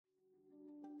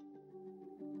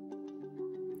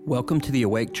Welcome to the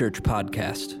Awake Church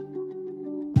podcast.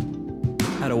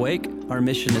 At Awake, our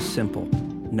mission is simple: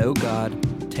 know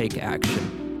God, take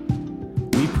action.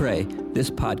 We pray this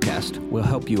podcast will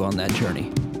help you on that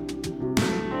journey.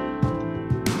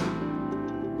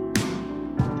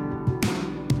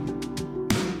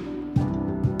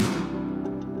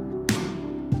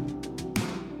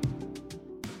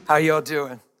 How y'all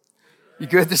doing? You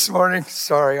good this morning?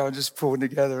 Sorry, I'm just pulling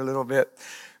together a little bit.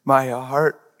 My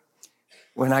heart,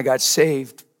 when I got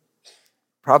saved,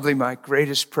 probably my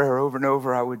greatest prayer over and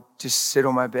over, I would just sit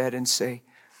on my bed and say,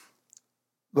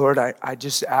 Lord, I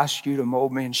just ask you to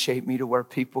mold me and shape me to where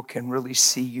people can really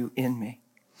see you in me.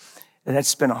 And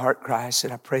that's been a heart cry. I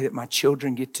said, I pray that my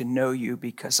children get to know you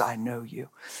because I know you.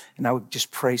 And I would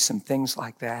just pray some things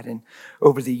like that. And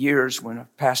over the years, when a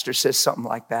pastor says something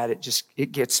like that,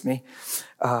 it gets me.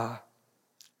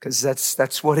 Because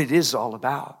that's what it is all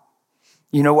about.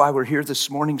 You know why we're here this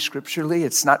morning scripturally?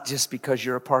 It's not just because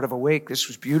you're a part of Awake. This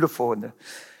was beautiful and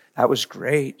that was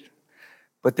great.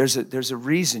 But there's a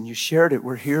reason. You shared it.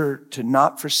 We're here to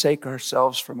not forsake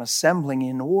ourselves from assembling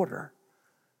in order,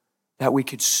 that we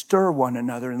could stir one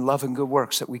another in love and good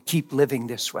works, that we keep living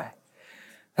this way,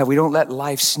 that we don't let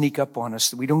life sneak up on us,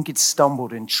 that we don't get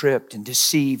stumbled and tripped and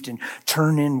deceived and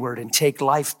turn inward and take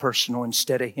life personal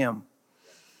instead of Him.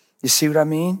 You see what I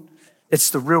mean? It's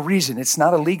the real reason. It's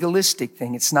not a legalistic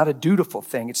thing. It's not a dutiful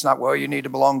thing. It's not, well, you need to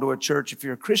belong to a church if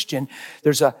you're a Christian.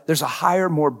 There's a higher,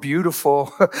 more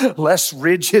beautiful, less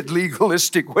rigid,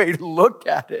 legalistic way to look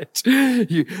at it.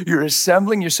 You're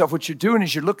assembling yourself. What you're doing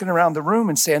is you're looking around the room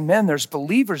and saying, man, there's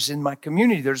believers in my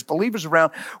community. There's believers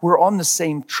around. We're on the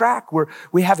same track.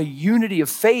 We have a unity of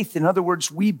faith. In other words,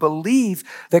 we believe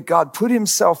that God put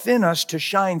Himself in us to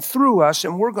shine through us,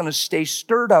 and we're going to stay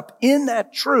stirred up in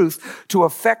that truth to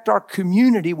affect our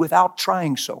community without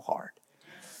trying so hard.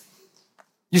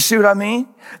 You see what I mean?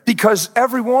 Because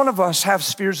every one of us have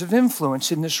spheres of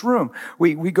influence in this room.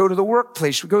 We go to the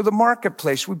workplace, we go to the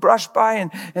marketplace, we brush by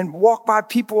and walk by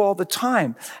people all the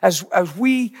time. As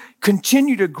we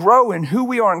continue to grow in who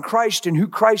we are in Christ and who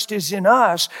Christ is in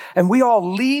us, and we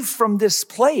all leave from this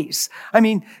place. I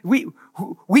mean, we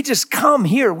just come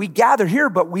here, we gather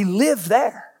here, but we live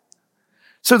there.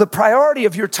 So the priority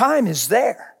of your time is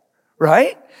there,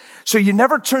 right? So you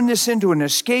never turn this into an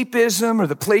escapism or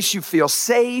the place you feel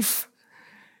safe.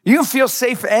 You can feel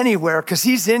safe anywhere because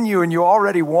He's in you and you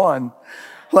already won.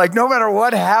 Like no matter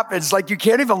what happens, like you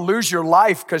can't even lose your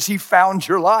life because He found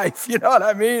your life. You know what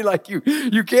I mean? Like you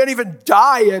can't even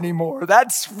die anymore.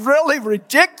 That's really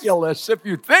ridiculous if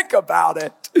you think about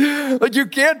it. Like you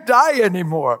can't die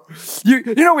anymore.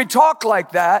 You know, we talk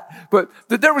like that, but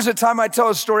there was a time I tell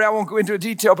a story. I won't go into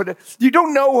detail, but you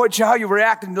don't know how you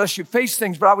react unless you face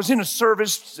things. But I was in a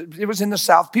service. It was in the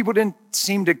South. People didn't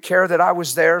seem to care that I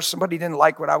was there. Somebody didn't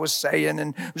like what I was saying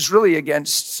and was really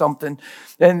against something.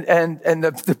 And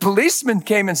the policeman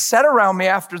came and sat around me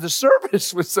after the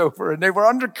service was over, and they were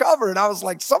undercover. And I was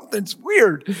like, something's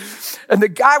weird. And the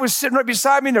guy was sitting right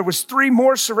beside me, and there was 3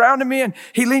 more surrounding me. And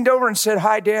he leaned over and said,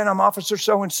 "Hi, Dan, I'm Officer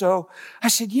so-and-so." I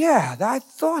said, "Yeah, I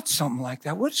thought something like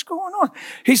that. What's going on?"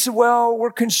 He said, "Well,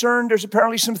 we're concerned. There's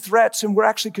apparently some threats, and we're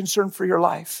actually concerned for your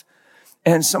life.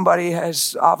 And somebody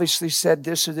has obviously said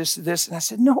this or this or this." And I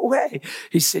said, "No way."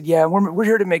 He said, "Yeah, we're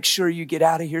here to make sure you get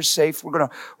out of here safe. We're going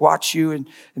to watch you and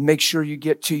make sure you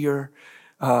get to your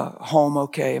home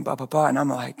okay," and blah, blah, blah. And I'm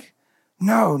like,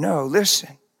 no,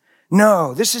 listen.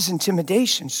 No, this is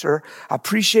intimidation, sir. I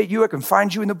appreciate you. I can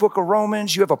find you in the book of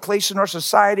Romans. You have a place in our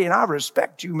society, and I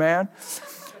respect you, man.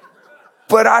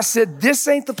 But I said, this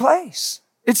ain't the place.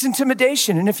 It's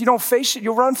intimidation. And if you don't face it,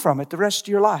 you'll run from it the rest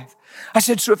of your life. I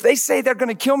said, so if they say they're going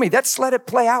to kill me, let's let it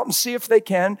play out and see if they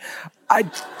can.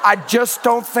 I just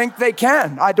don't think they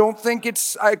can. I don't think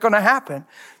it's going to happen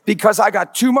because I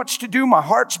got too much to do. My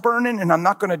heart's burning and I'm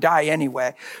not going to die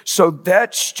anyway. So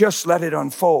let's just let it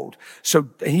unfold. So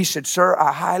he said, "Sir,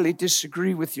 I highly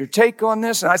disagree with your take on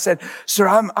this." And I said, "Sir,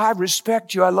 I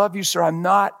respect you. I love you, sir. I'm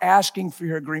not asking for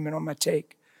your agreement on my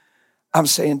take. I'm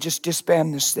saying just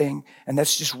disband this thing and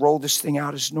let's just roll this thing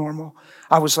out as normal."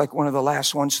 I was like one of the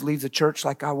last ones to leave the church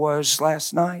like I was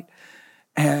last night.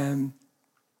 And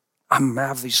I'm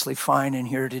obviously fine in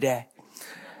here today.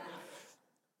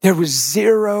 There was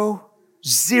zero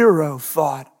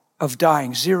thought of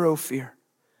dying, zero fear.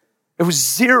 There was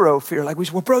zero fear. Like we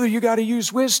said, "Well, brother, you got to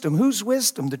use wisdom." Whose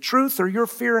wisdom? The truth or your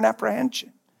fear and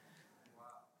apprehension?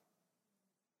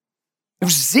 It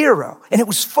was zero. And it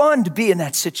was fun to be in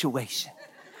that situation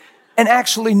and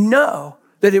actually know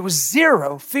that it was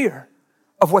zero fear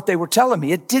of what they were telling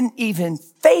me. It didn't even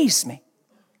faze me.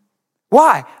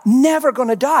 Why? Never going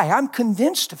to die. I'm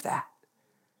convinced of that.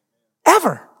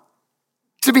 Ever.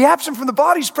 To be absent from the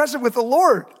body is present with the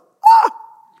Lord.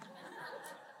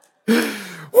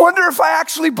 Wonder if I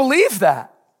actually believe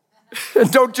that.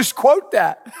 And don't just quote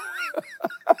that.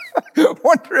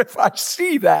 Wonder if I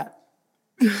see that.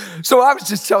 So I was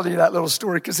just telling you that little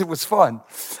story because it was fun.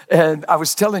 And I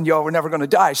was telling y'all we're never going to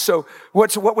die. So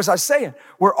what was I saying?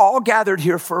 We're all gathered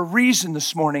here for a reason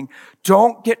this morning.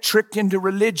 Don't get tricked into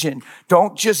religion.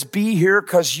 Don't just be here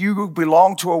because you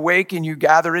belong to Awake and you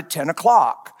gather at 10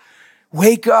 o'clock.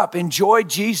 Wake up, enjoy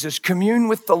Jesus, commune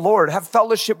with the Lord, have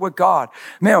fellowship with God.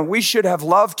 Man, we should have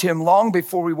loved him long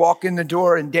before we walk in the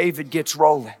door and David gets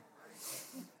rolling.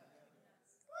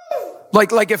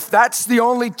 Like if that's the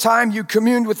only time you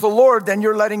commune with the Lord, then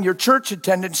you're letting your church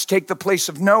attendance take the place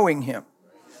of knowing him.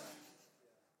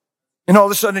 And all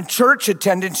of a sudden, church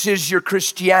attendance is your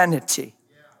Christianity.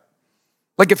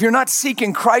 Like if you're not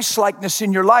seeking Christ-likeness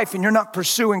in your life and you're not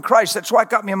pursuing Christ, that's why it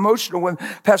got me emotional when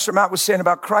Pastor Matt was saying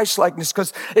about Christ-likeness,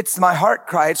 because it's my heart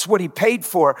cry. It's what he paid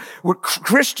for. What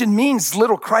Christian means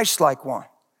little Christ-like one.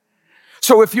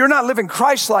 So if you're not living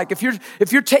Christ-like, if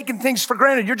you're taking things for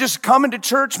granted, you're just coming to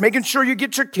church, making sure you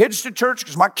get your kids to church,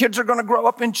 because my kids are going to grow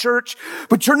up in church,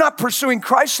 but you're not pursuing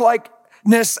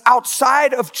Christ-likeness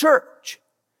outside of church,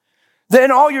 then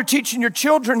all you're teaching your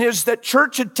children is that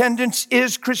church attendance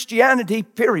is Christianity,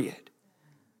 period.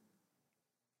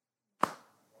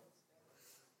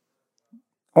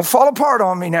 Don't fall apart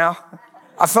on me now.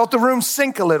 I felt the room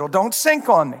sink a little. Don't sink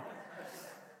on me.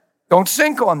 Don't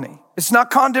sink on me. It's not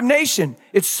condemnation.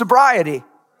 It's sobriety.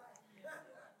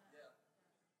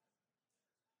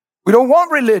 We don't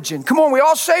want religion. Come on, we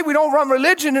all say we don't want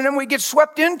religion, and then we get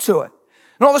swept into it.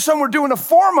 And all of a sudden, we're doing a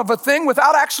form of a thing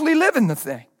without actually living the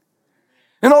thing.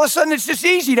 And all of a sudden, it's just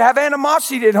easy to have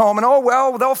animosity at home. And, oh,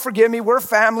 well, they'll forgive me. We're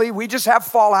family. We just have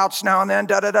fallouts now and then,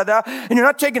 da-da-da-da. And you're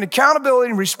not taking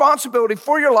accountability and responsibility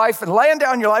for your life and laying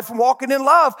down your life and walking in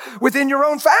love within your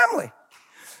own family.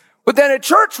 But then at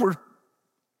church, we're...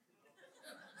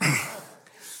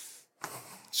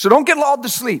 So don't get lulled to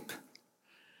sleep.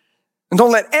 And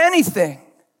don't let anything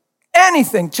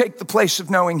take the place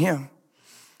of knowing him.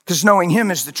 Because knowing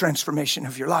him is the transformation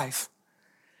of your life.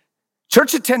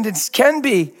 Church attendance can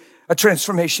be a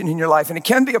transformation in your life, and it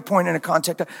can be a point in a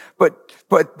contact,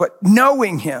 but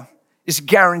knowing him is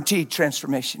guaranteed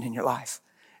transformation in your life.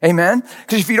 Amen?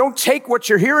 Because if you don't take what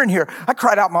you're hearing here, I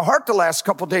cried out my heart the last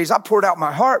couple of days. I poured out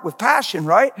my heart with passion,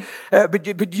 right?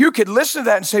 But you could listen to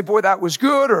that and say, boy, that was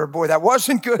good, or boy, that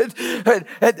wasn't good,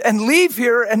 and leave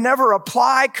here and never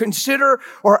apply, consider,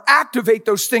 or activate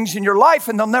those things in your life,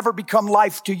 and they'll never become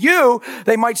life to you.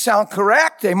 They might sound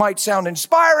correct, they might sound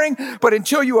inspiring, but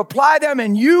until you apply them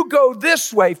and you go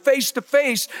this way, face to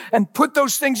face, and put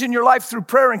those things in your life through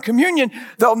prayer and communion,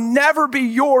 they'll never be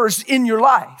yours in your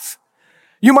life.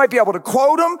 You might be able to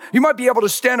quote them. You might be able to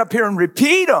stand up here and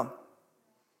repeat them.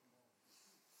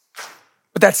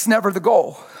 But that's never the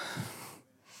goal.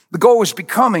 The goal is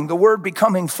becoming, the word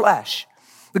becoming flesh.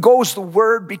 The goal is the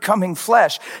word becoming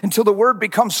flesh. Until the word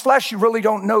becomes flesh, you really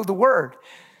don't know the word.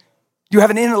 You have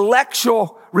an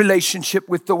intellectual relationship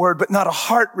with the word, but not a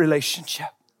heart relationship.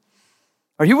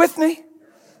 Are you with me?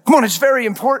 Come on, it's very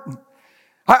important.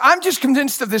 I'm just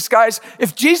convinced of this, guys.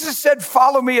 If Jesus said,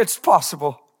 follow me, it's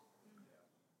possible.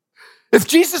 If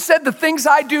Jesus said, the things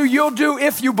I do, you'll do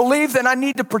if you believe, then I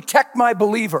need to protect my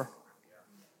believer.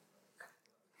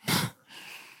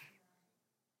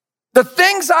 The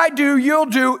things I do, you'll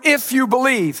do if you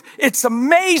believe. It's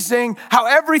amazing how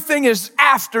everything is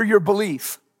after your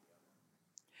belief.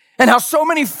 And how so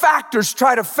many factors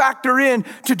try to factor in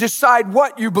to decide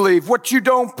what you believe, what you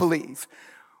don't believe,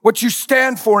 what you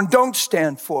stand for and don't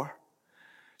stand for.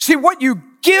 See, what you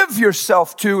give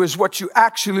yourself to is what you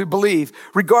actually believe,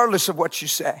 regardless of what you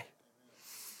say.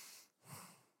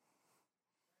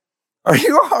 Are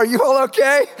you all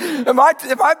okay? Am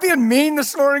I being mean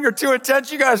this morning or too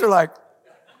intense? You guys are like,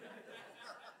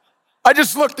 I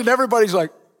just looked and everybody's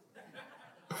like,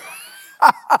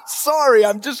 sorry,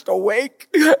 I'm just awake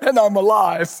and I'm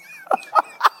alive.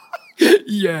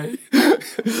 Yay.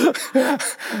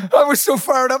 I was so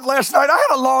fired up last night. I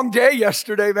had a long day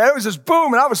yesterday, man. It was just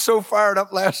boom, and I was so fired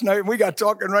up last night. And we got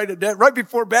talking right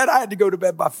before bed. I had to go to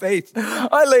bed by faith.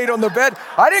 I laid on the bed.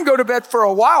 I didn't go to bed for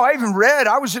a while. I even read.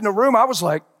 I was in the room. I was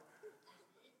like,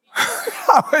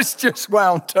 I was just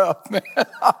wound up, man.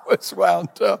 I was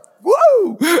wound up.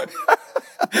 Woo! That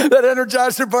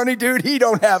Energizer Bunny dude, he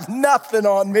don't have nothing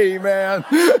on me, man.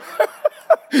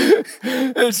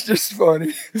 It's just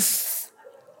funny.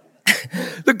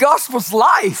 The gospel's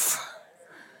life.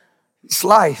 It's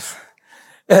life.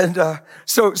 And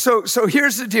so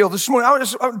here's the deal. This morning, I want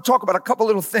to talk about a couple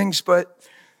little things, but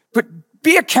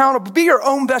Be accountable. Be your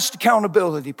own best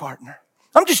accountability partner.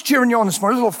 I'm just cheering you on this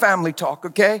morning. A little family talk,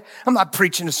 okay? I'm not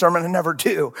preaching a sermon. I never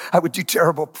do. I would do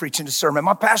terrible preaching a sermon.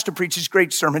 My pastor preaches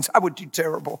great sermons. I would do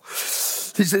terrible.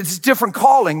 It's a different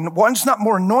calling. One's not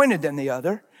more anointed than the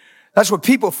other. That's what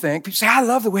people think. People say, I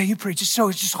love the way you preach. It's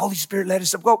just Holy Spirit led.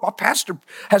 It's well, my pastor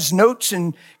has notes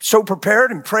and so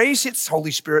prepared and prays. It's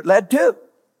Holy Spirit led too.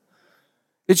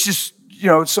 It's just,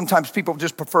 sometimes people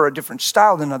just prefer a different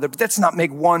style than another, but that's not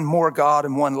make one more God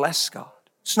and one less God.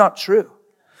 It's not true.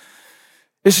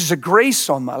 This is a grace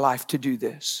on my life to do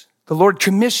this. The Lord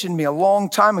commissioned me a long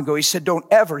time ago. He said,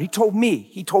 he told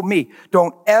me,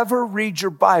 don't ever read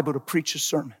your Bible to preach a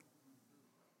sermon.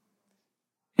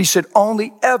 He said,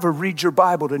 only ever read your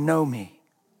Bible to know me.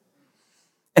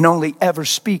 And only ever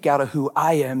speak out of who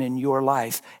I am in your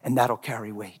life, and that'll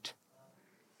carry weight.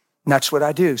 And that's what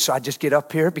I do. So I just get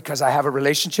up here because I have a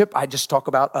relationship. I just talk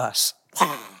about us.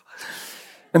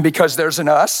 And because there's an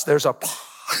us, there's a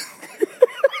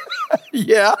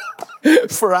yeah,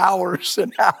 for hours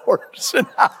and hours and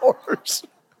hours.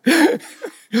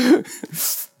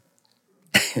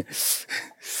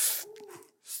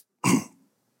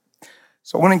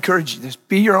 So I want to encourage you this.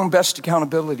 Be your own best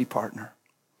accountability partner.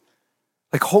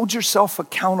 Like hold yourself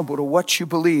accountable to what you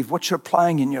believe, what you're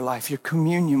applying in your life, your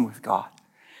communion with God.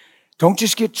 Don't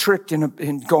just get tricked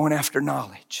in going after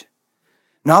knowledge.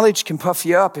 Knowledge can puff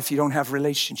you up if you don't have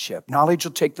relationship. Knowledge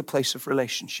will take the place of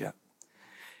relationship.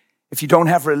 If you don't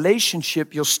have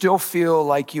relationship, you'll still feel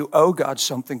like you owe God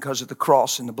something because of the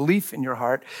cross and the belief in your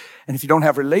heart. And if you don't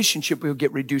have relationship, you'll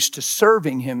get reduced to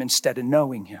serving him instead of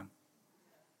knowing him.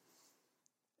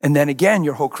 And then again,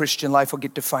 your whole Christian life will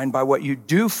get defined by what you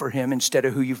do for him instead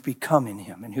of who you've become in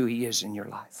him and who he is in your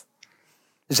life.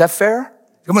 Is that fair?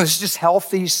 Come on, this is just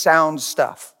healthy, sound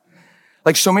stuff.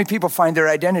 Like so many people find their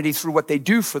identity through what they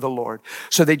do for the Lord.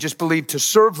 So they just believe to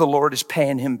serve the Lord is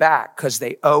paying him back because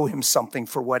they owe him something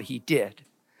for what he did.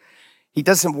 He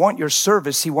doesn't want your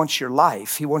service. He wants your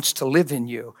life. He wants to live in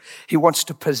you. He wants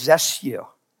to possess you.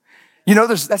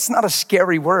 That's not a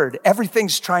scary word.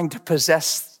 Everything's trying to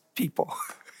possess people.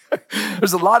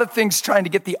 There's a lot of things trying to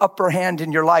get the upper hand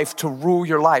in your life to rule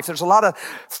your life. There's a lot of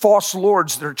false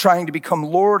lords that are trying to become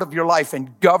Lord of your life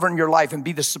and govern your life and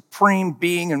be the supreme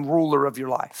being and ruler of your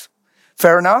life.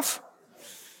 Fair enough?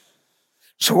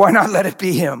 So why not let it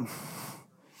be him?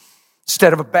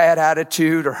 Instead of a bad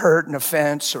attitude or hurt and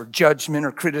offense or judgment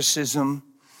or criticism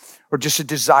or just a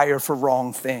desire for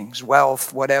wrong things,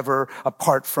 wealth, whatever,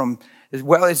 apart from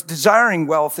it's desiring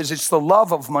wealth it's the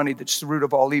love of money that's the root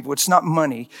of all evil. It's not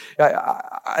money.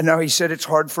 I know he said it's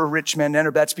hard for a rich man to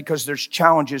enter. That's because there's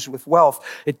challenges with wealth.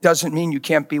 It doesn't mean you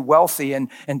can't be wealthy and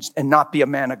not be a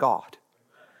man of God.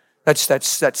 That's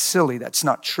silly. That's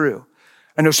not true.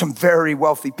 I know some very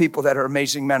wealthy people that are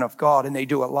amazing men of God, and they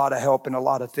do a lot of help and a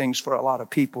lot of things for a lot of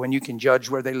people, and you can judge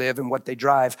where they live and what they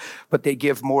drive, but they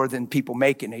give more than people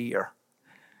make in a year.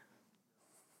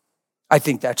 I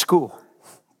think that's cool.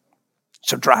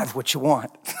 So drive what you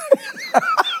want.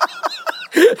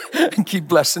 And keep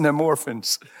blessing them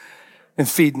orphans and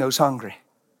feeding those hungry.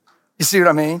 You see what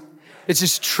I mean? It's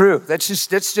just true. Let's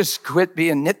just quit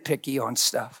being nitpicky on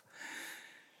stuff.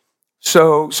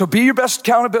 So be your best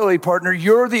accountability partner.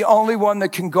 You're the only one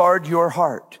that can guard your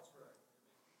heart.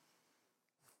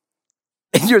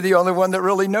 And you're the only one that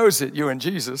really knows it, you and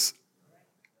Jesus.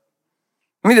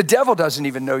 I mean, the devil doesn't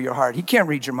even know your heart. He can't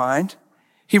read your mind.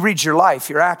 He reads your life,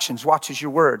 your actions, watches your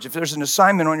words. If there's an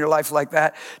assignment on your life like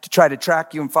that to try to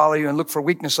track you and follow you and look for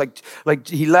weakness, like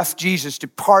he left Jesus,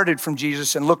 departed from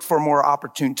Jesus and looked for a more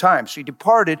opportune time. So he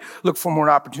departed, looked for a more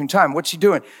opportune time. What's he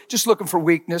doing? Just looking for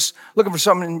weakness, looking for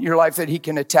something in your life that he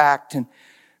can attack. And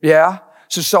yeah,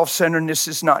 so self-centeredness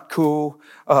is not cool.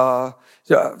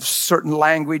 Certain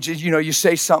language, you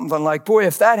say something like, boy,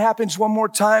 if that happens one more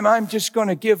time, I'm just going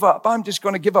to give up. I'm just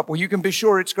going to give up. Well, you can be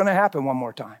sure it's going to happen one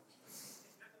more time.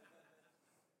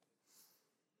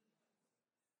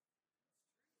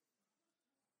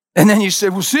 And then you say,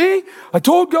 well, see, I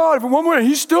told God if one more,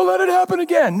 he still let it happen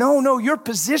again. No, you're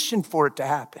positioned for it to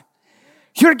happen.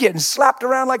 You're getting slapped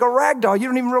around like a rag doll. You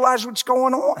don't even realize what's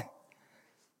going on.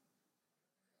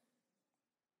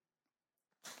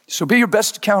 So be your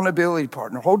best accountability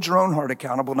partner. Hold your own heart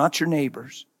accountable, not your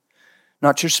neighbor's,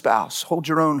 not your spouse. Hold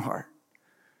your own heart.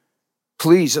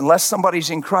 Please, unless somebody's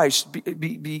in Christ,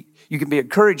 you can be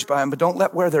encouraged by them, but don't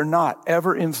let where they're not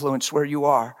ever influence where you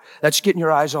are. That's getting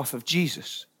your eyes off of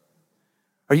Jesus.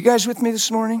 Are you guys with me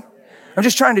this morning? I'm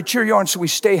just trying to cheer you on so we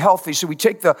stay healthy. So we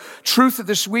take the truth of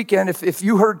this weekend. If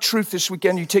you heard truth this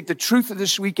weekend, you take the truth of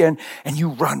this weekend and you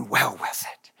run well with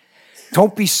it.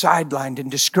 Don't be sidelined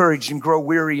and discouraged and grow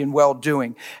weary in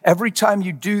well-doing. Every time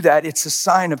you do that, it's a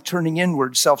sign of turning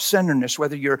inward, self-centeredness,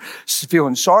 whether you're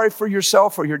feeling sorry for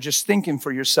yourself or you're just thinking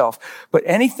for yourself. But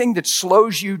anything that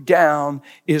slows you down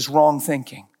is wrong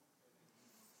thinking.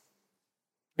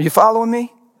 Are you following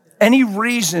me? Any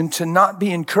reason to not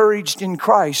be encouraged in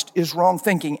Christ is wrong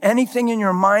thinking. Anything in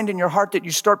your mind and your heart that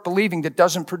you start believing that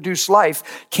doesn't produce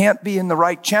life can't be in the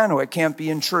right channel. It can't be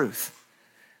in truth.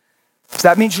 So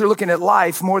that means you're looking at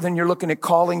life more than you're looking at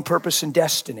calling, purpose, and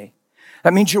destiny.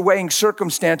 That means you're weighing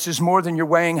circumstances more than you're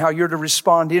weighing how you're to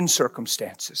respond in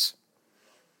circumstances.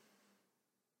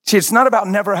 See, it's not about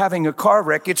never having a car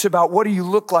wreck. It's about what do you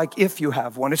look like if you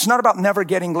have one. It's not about never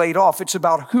getting laid off. It's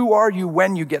about who are you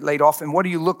when you get laid off and what do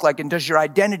you look like and does your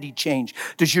identity change?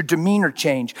 Does your demeanor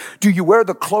change? Do you wear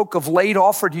the cloak of laid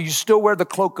off or do you still wear the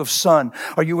cloak of son?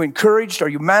 Are you encouraged? Are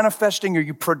you manifesting? Are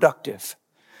you productive?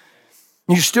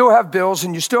 You still have bills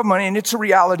and you still have money and it's a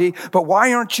reality, but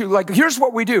why aren't you like, here's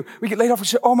what we do. We get laid off and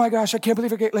say, oh my gosh, I can't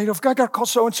believe I get laid off. I got to call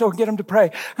so-and-so and get him to pray.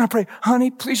 And I pray, honey,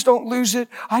 please don't lose it.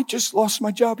 I just lost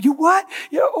my job. You what?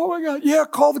 Yeah, oh my God. Yeah,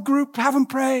 call the group, have them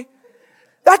pray.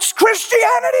 That's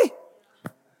Christianity.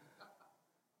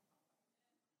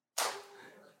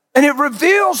 And it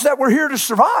reveals that we're here to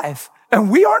survive and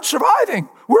we aren't surviving.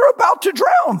 We're about to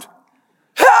drown.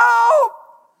 Help!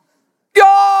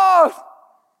 God!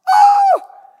 Oh!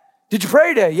 Did you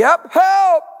pray today? Yep.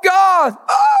 Help! God!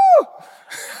 Oh!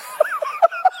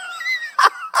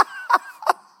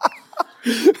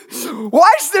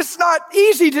 Why is this not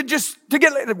easy to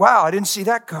get laid? Wow, I didn't see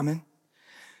that coming.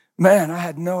 Man, I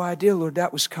had no idea, Lord,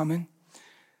 that was coming.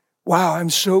 Wow, I'm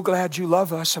so glad you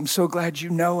love us. I'm so glad you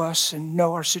know us and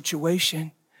know our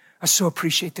situation. I so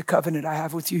appreciate the covenant I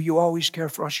have with you. You always care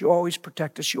for us. You always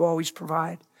protect us. You always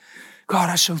provide. God,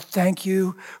 I so thank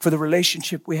you for the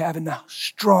relationship we have and the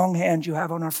strong hand you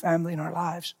have on our family and our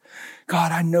lives.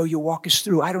 God, I know you'll walk us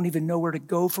through. I don't even know where to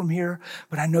go from here,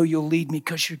 but I know you'll lead me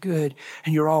because you're good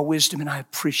and you're all wisdom and I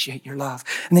appreciate your love.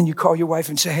 And then you call your wife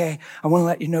and say, hey, I want to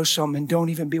let you know something and don't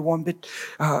even be one bit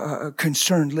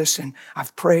concerned. Listen,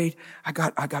 I've prayed. I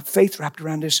got faith wrapped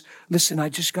around this. Listen, I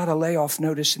just got a layoff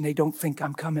notice and they don't think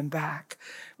I'm coming back.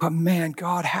 But man,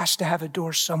 God has to have a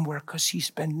door somewhere because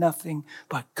he's been nothing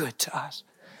but good to us.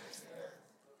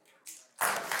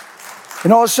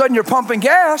 And all of a sudden you're pumping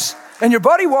gas and your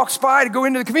buddy walks by to go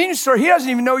into the convenience store. He doesn't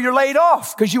even know you're laid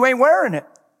off because you ain't wearing it.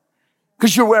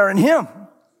 Because you're wearing him.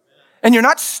 And you're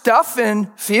not stuffing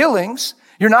feelings.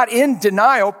 You're not in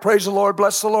denial. Praise the Lord,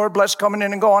 bless coming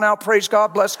in and going out. Praise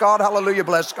God, bless God, hallelujah,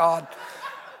 bless God.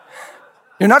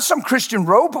 You're not some Christian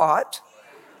robot.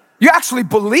 You actually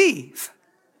believe.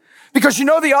 Because you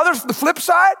know the flip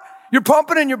side? You're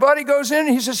pumping and your buddy goes in and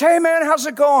he says, hey man, how's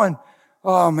it going?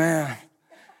 Oh man.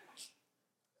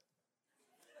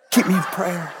 Keep me in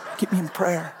prayer. Keep me in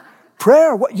prayer.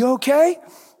 Prayer, what, you okay?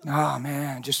 Oh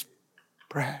man, just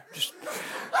prayer.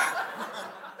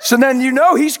 So then you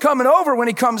know he's coming over when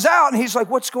he comes out and he's like,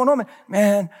 what's going on?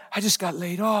 Man, I just got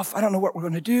laid off. I don't know what we're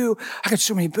going to do. I got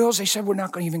so many bills. They said we're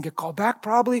not going to even get called back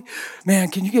probably. Man,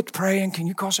 can you get praying? Can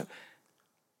you call some?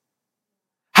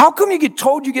 How come you get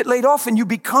told you get laid off and you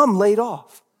become laid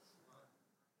off?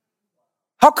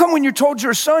 How come when you're told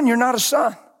you're a son, you're not a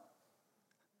son?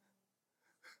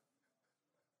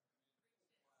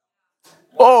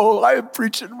 Oh, I am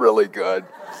preaching really good.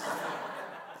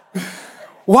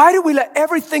 Why do we let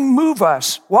everything move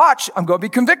us? Watch, I'm going to be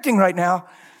convicting right now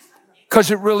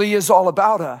because it really is all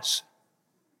about us.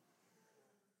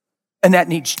 And that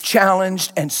needs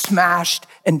challenged and smashed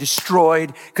and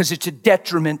destroyed because it's a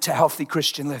detriment to healthy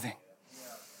Christian living.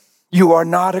 You are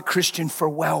not a Christian for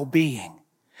well-being.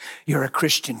 You're a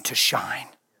Christian to shine.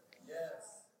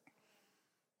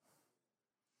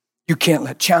 You can't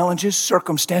let challenges,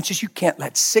 circumstances, you can't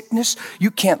let sickness,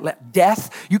 you can't let death,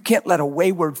 you can't let a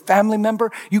wayward family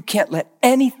member, you can't let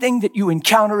anything that you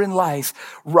encounter in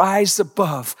life rise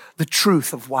above the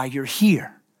truth of why you're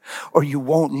here. Or you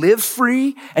won't live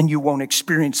free and you won't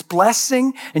experience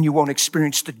blessing and you won't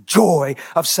experience the joy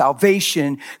of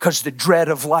salvation because the dread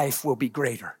of life will be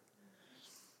greater.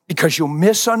 Because you'll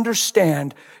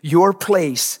misunderstand your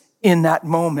place in that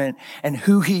moment and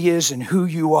who he is and who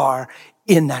you are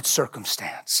in that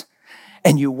circumstance.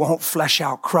 And you won't flesh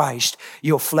out Christ.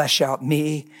 You'll flesh out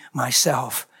me,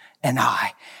 myself, and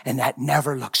I. And that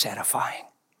never looks edifying.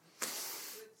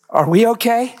 Are we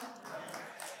okay?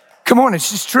 Come on,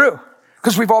 it's just true.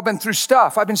 Because we've all been through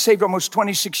stuff. I've been saved almost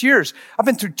 26 years. I've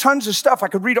been through tons of stuff. I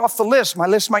could read off the list. My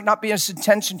list might not be as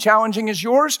intense and challenging as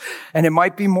yours, and it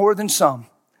might be more than some.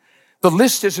 The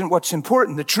list isn't what's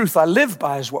important. The truth I live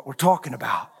by is what we're talking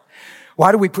about.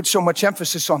 Why do we put so much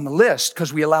emphasis on the list?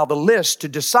 Because we allow the list to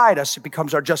decide us. It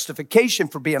becomes our justification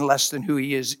for being less than who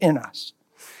he is in us.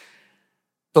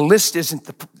 The list isn't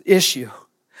the issue.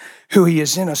 Who he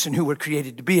is in us and who we're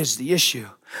created to be is the issue.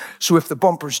 So if the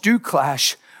bumpers do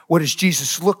clash, what does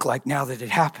Jesus look like now that it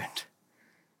happened?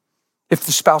 If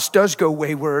the spouse does go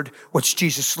wayward, what's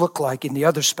Jesus look like in the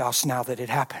other spouse now that it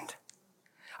happened?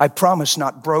 I promise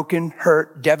not broken,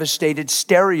 hurt, devastated,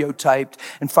 stereotyped,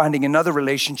 and finding another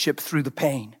relationship through the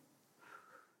pain.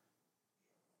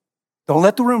 Don't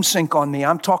let the room sink on me.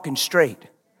 I'm talking straight.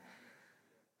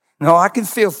 No, I can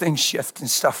feel things shift and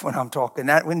stuff when I'm talking.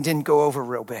 That one didn't go over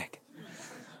real big.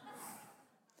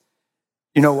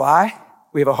 You know why?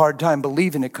 We have a hard time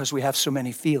believing it because we have so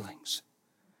many feelings.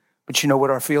 But you know what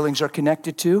our feelings are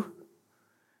connected to?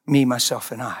 Me,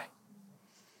 myself, and I.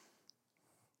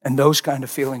 And those kind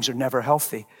of feelings are never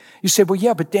healthy. You say, well,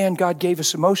 yeah, but Dan, God gave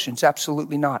us emotions.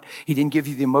 Absolutely not. He didn't give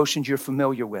you the emotions you're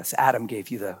familiar with. Adam gave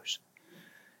you those.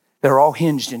 They're all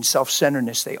hinged in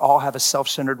self-centeredness. They all have a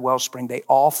self-centered wellspring. They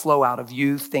all flow out of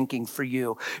you thinking for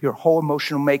you. Your whole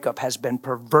emotional makeup has been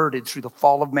perverted through the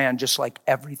fall of man, just like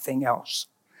everything else.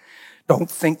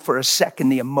 Don't think for a second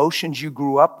the emotions you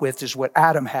grew up with is what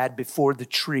Adam had before the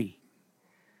tree.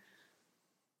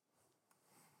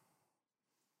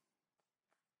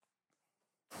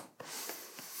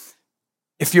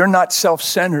 If you're not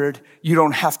self-centered, you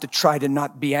don't have to try to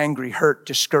not be angry, hurt,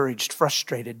 discouraged,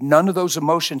 frustrated. None of those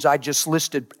emotions I just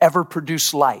listed ever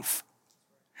produce life.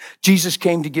 Jesus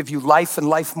came to give you life and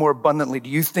life more abundantly.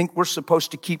 Do you think we're supposed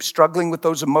to keep struggling with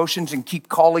those emotions and keep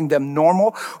calling them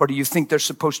normal? Or do you think they're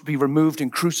supposed to be removed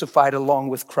and crucified along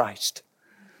with Christ?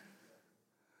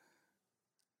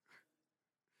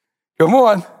 Come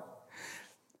on.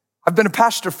 I've been a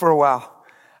pastor for a while.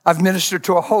 I've ministered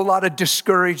to a whole lot of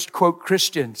discouraged, quote,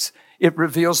 Christians. It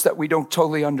reveals that we don't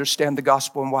totally understand the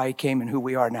gospel and why he came and who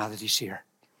we are now that he's here.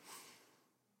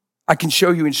 I can show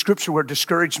you in scripture where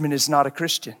discouragement is not a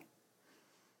Christian.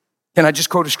 Can I just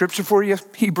quote a scripture for you?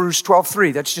 Hebrews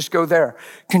 12:3. Let's just go there.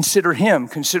 Consider him.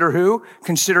 Consider who?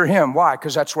 Consider him. Why?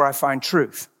 Because that's where I find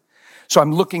truth. So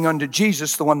I'm looking unto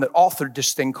Jesus, the one that authored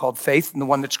this thing called faith and the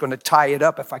one that's going to tie it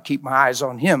up if I keep my eyes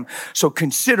on him. So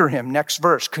consider him. Next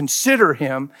verse. Consider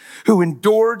him who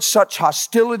endured such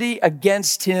hostility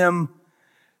against himself,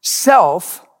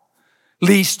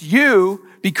 lest you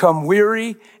become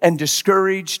weary and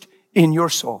discouraged in your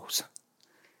souls.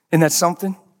 Isn't that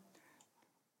something?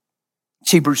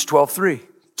 It's Hebrews 12:3.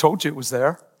 Told you it was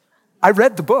there. I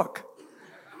read the book.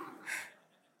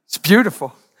 It's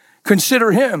beautiful.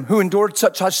 Consider him who endured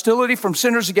such hostility from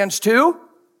sinners against who?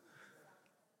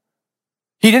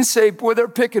 He didn't say, boy, they're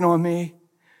picking on me.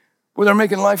 Boy, they're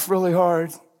making life really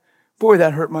hard. Boy,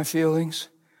 that hurt my feelings.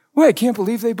 Boy, I can't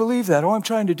believe they believe that. All I'm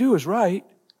trying to do is right.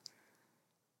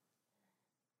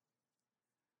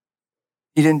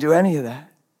 He didn't do any of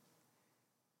that.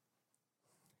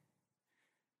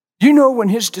 You know when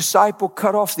his disciple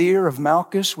cut off the ear of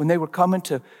Malchus when they were coming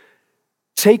to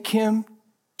take him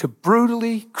to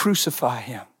brutally crucify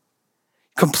him.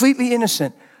 Completely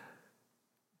innocent.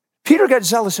 Peter got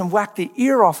zealous and whacked the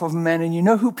ear off of a man, and you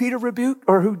know who Peter rebuked,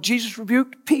 or who Jesus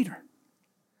rebuked? Peter.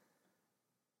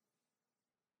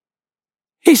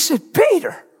 He said,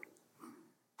 Peter,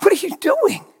 what are you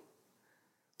doing?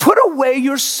 Put away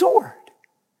your sword.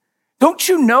 Don't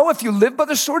you know if you live by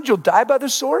the sword, you'll die by the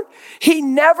sword? He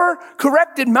never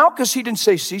corrected Malchus. He didn't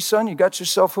say, see, son, you got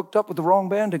yourself hooked up with the wrong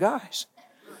band of guys.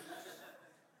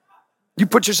 You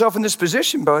put yourself in this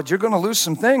position, bud, you're going to lose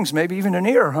some things, maybe even an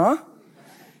ear, huh?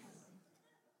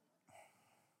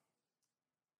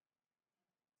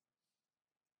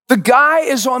 The guy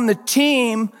is on the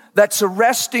team that's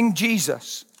arresting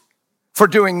Jesus for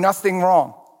doing nothing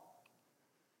wrong.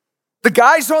 The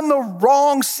guy's on the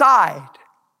wrong side.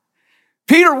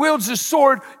 Peter wields his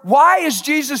sword. Why is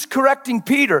Jesus correcting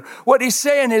Peter? What he's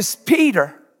saying is,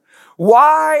 Peter,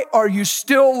 why are you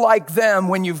still like them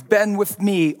when you've been with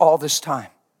me all this time?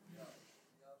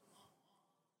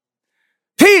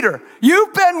 Peter,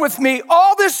 you've been with me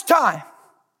all this time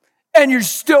and you're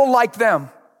still like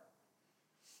them.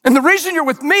 And the reason you're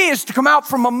with me is to come out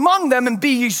from among them and be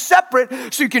ye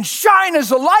separate so you can shine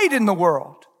as a light in the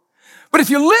world. But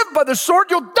if you live by the sword,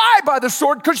 you'll die by the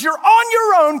sword because you're on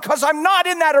your own because I'm not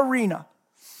in that arena.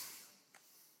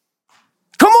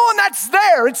 Come on, that's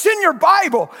there. It's in your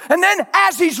Bible. And then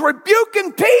as he's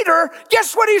rebuking Peter,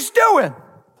 guess what he's doing?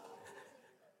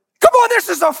 Come on, this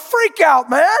is a freak out,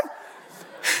 man.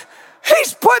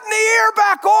 He's putting the ear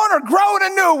back on or growing a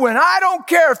new one. I don't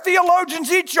care.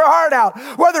 Theologians, eat your heart out.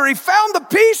 Whether he found the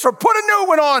piece or put a new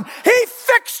one on, he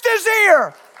fixed his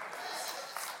ear.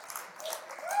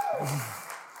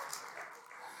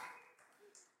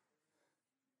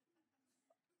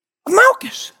 of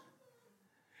Malchus.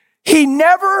 He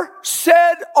never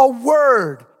said a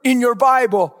word in your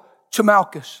Bible to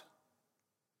Malchus.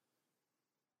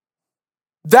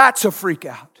 That's a freak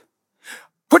out.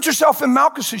 Put yourself in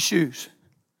Malchus's shoes.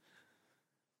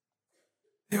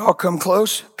 They all come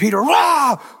close. Peter,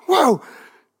 wow, whoa.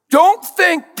 Don't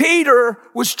think Peter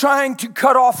was trying to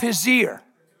cut off his ear.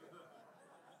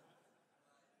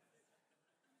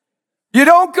 You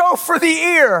don't go for the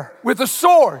ear with a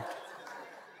sword.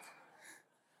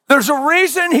 There's a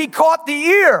reason he caught the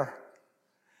ear.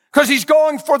 Because he's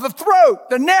going for the throat,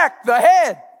 the neck, the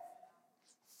head.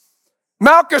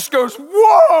 Malchus goes,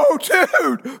 whoa,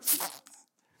 dude.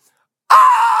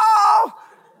 Oh!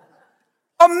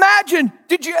 Imagine,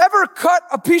 did you ever cut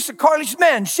a piece of cartilage?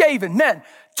 Men, shaven, men.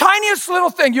 Tiniest little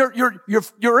thing. You're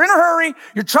in a hurry.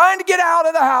 You're trying to get out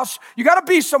of the house. You got to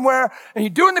be somewhere. And you're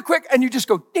doing the quick, and you just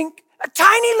go dink. A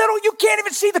tiny little, you can't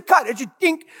even see the cut. As you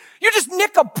dink, you just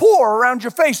nick a pore around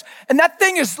your face. And that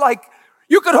thing is like,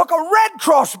 you could hook a Red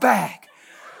Cross bag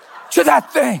to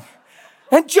that thing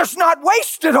and just not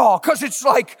waste it all. Because it's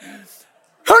like,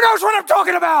 who knows what I'm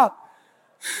talking about?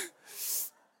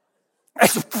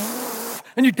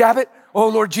 And you dab it. Oh,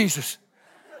 Lord Jesus.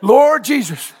 Lord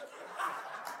Jesus.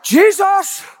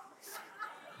 Jesus.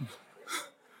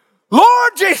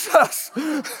 Lord Jesus.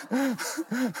 Am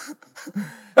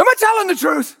I telling the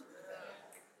truth?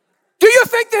 Do you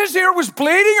think his ear was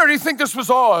bleeding, or do you think this was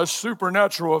all a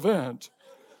supernatural event?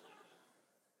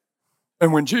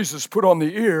 And when Jesus put on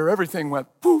the ear, everything went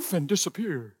poof and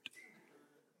disappeared.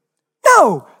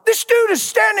 No, this dude is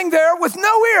standing there with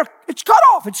no ear. It's cut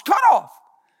off. It's cut off.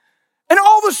 And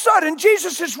all of a sudden,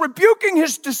 Jesus is rebuking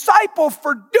his disciple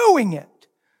for doing it.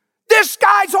 This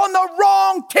guy's on the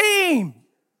wrong team.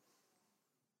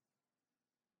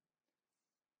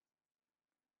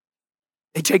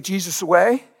 They take Jesus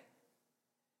away,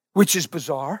 which is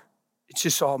bizarre. It's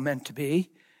just all meant to be.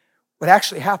 What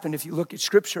actually happened, if you look at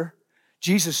Scripture,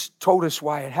 Jesus told us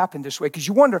why it happened this way. Because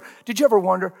you wonder, did you ever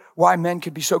wonder why men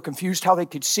could be so confused, how they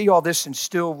could see all this and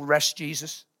still arrest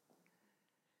Jesus?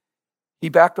 He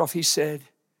backed off. He said,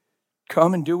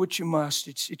 come and do what you must.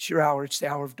 It's your hour. It's the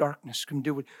hour of darkness. Come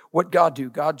do what God do.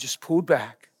 God just pulled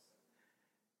back.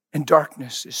 And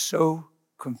darkness is so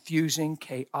confusing,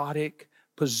 chaotic,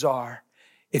 bizarre.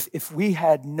 If we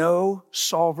had no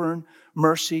sovereign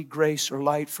mercy, grace, or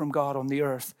light from God on the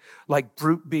earth, like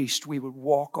brute beast, we would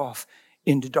walk off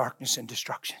into darkness and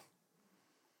destruction.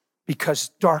 Because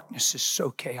darkness is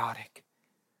so chaotic.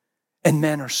 And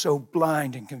men are so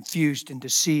blind and confused and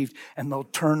deceived, and they'll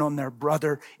turn on their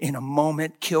brother in a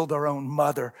moment, kill their own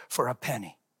mother for a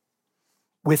penny.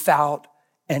 Without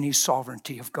any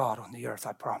sovereignty of God on the earth,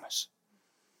 I promise.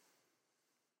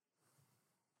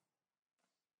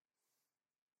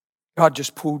 God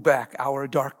just pulled back, hour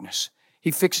of darkness.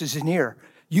 He fixes an ear.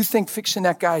 You think fixing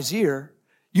that guy's ear,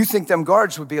 you think them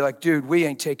guards would be like, dude, we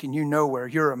ain't taking you nowhere.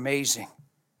 You're amazing.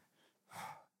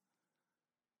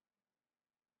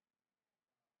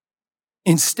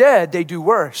 Instead, they do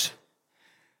worse.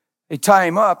 They tie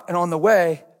him up, and on the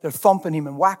way, they're thumping him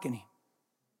and whacking him.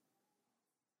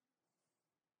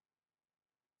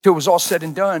 Till it was all said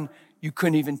and done, you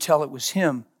couldn't even tell it was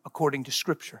him, according to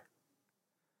Scripture.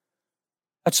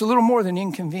 That's a little more than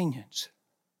inconvenience.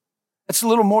 That's a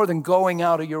little more than going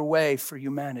out of your way for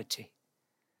humanity.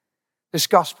 This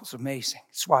gospel's amazing.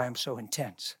 That's why I'm so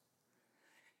intense.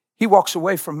 He walks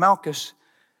away from Malchus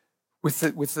with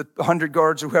the 100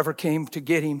 guards or whoever came to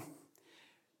get him.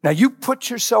 Now you put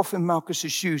yourself in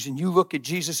Malchus's shoes and you look at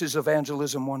Jesus'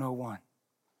 Evangelism 101.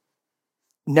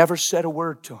 Never said a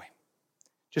word to him.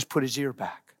 Just put his ear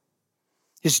back.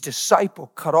 His disciple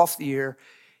cut off the ear.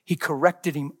 He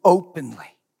corrected him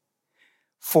openly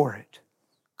for it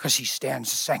because he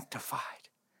stands sanctified.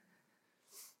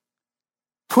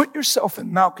 Put yourself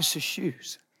in Malchus's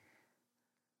shoes.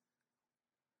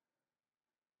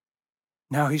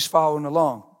 Now he's following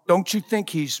along. Don't you think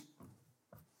he's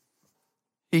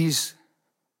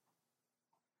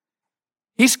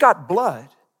got blood,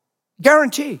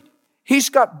 guaranteed. He's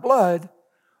got blood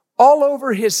all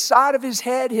over his side of his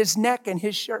head, his neck, and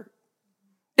his shirt.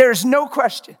 There's no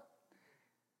question.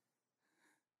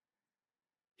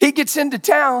 He gets into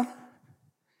town.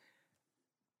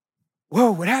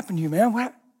 Whoa, what happened to you, man? What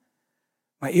happened?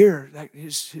 My ear,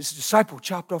 his disciple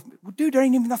chopped off. Well, dude, there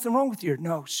ain't even nothing wrong with your ear.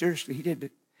 No, seriously, he did. But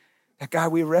that guy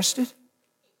we arrested,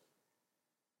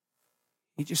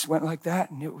 he just went like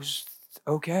that and it was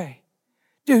okay.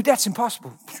 Dude, that's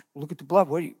impossible. Look at the blood.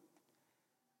 What do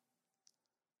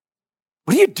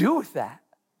you do with that?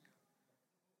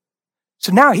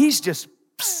 So now he's just,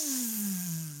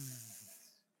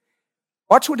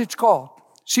 watch what it's called.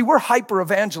 See, we're hyper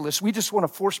evangelists. We just want to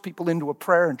force people into a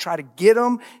prayer and try to get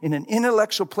them in an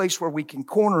intellectual place where we can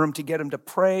corner them to get them to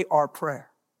pray our prayer.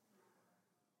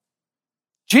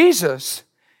 Jesus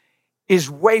is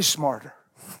way smarter.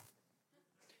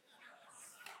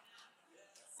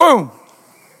 Boom.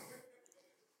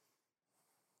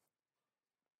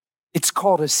 It's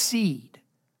called a seed.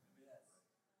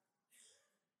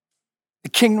 The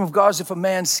kingdom of God is if a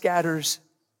man scatters,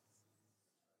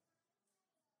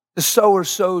 the sower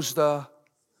sows the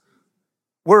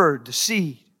word, the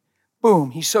seed.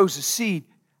 Boom, he sows the seed.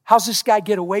 How's this guy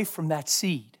get away from that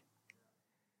seed?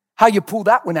 How you pull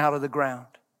that one out of the ground?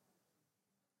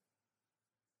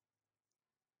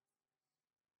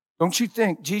 Don't you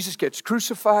think Jesus gets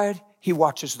crucified? He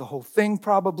watches the whole thing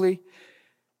probably.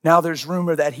 Now there's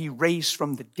rumor that he raised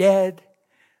from the dead.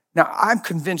 Now I'm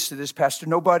convinced of this, Pastor.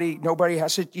 Nobody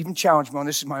has to even challenge me on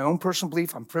this. This is my own personal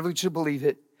belief. I'm privileged to believe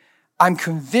it. I'm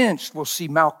convinced we'll see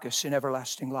Malchus in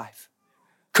everlasting life.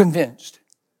 Convinced.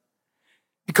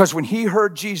 Because when he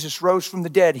heard Jesus rose from the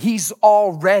dead, he's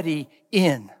already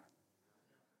in.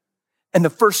 And the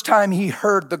first time he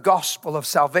heard the gospel of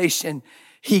salvation,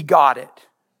 he got it.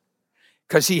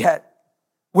 Because he had,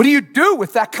 what do you do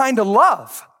with that kind of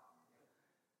love?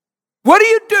 What do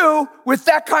you do with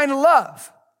that kind of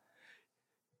love?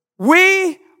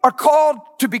 We are called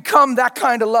to become that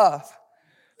kind of love.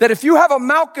 That if you have a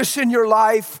Malchus in your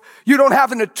life, you don't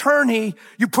have an attorney,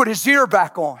 you put his ear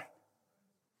back on.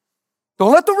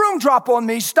 Don't let the room drop on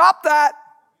me. Stop that.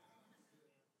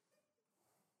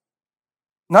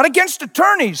 Not against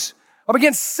attorneys. I'm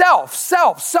against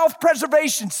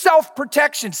self-preservation,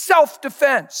 self-protection,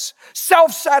 self-defense,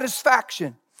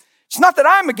 self-satisfaction. It's not that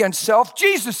I'm against self,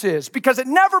 Jesus is, because it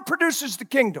never produces the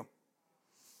kingdom.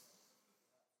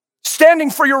 Standing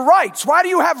for your rights. Why do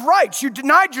you have rights? You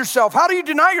denied yourself. How do you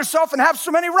deny yourself and have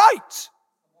so many rights?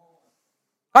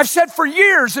 I've said for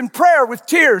years in prayer with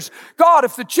tears, God,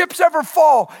 if the chips ever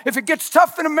fall, if it gets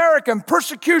tough in America and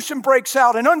persecution breaks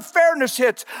out and unfairness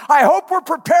hits, I hope we're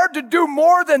prepared to do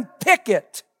more than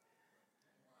picket.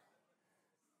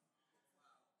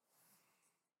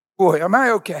 Boy, am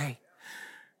I okay?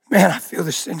 Man, I feel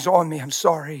this thing's on me. I'm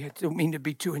sorry. I don't mean to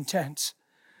be too intense.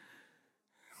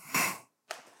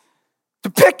 To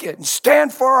picket and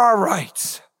stand for our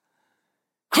rights.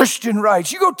 Christian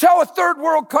rights. You go tell a third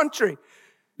world country.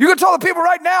 You go tell the people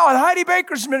right now in Heidi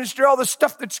Baker's ministry all the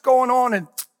stuff that's going on and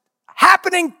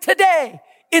happening today,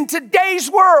 in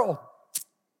today's world.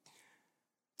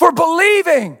 For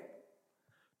believing.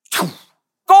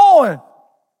 Going.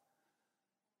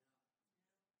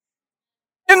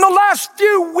 In the last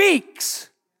few weeks.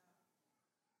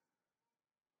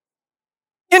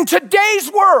 In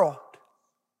today's world.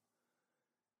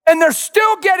 And they're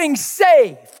still getting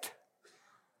saved.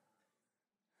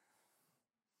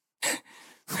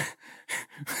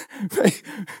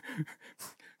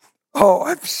 Oh,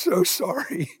 I'm so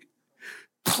sorry.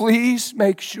 Please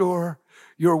make sure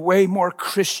you're way more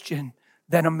Christian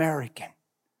than American.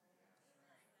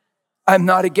 I'm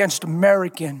not against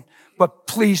American, but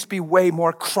please be way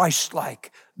more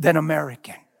Christ-like than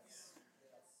American.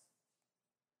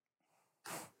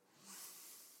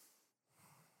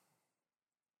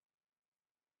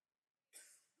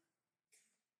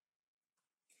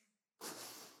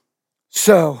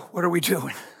 So, what are we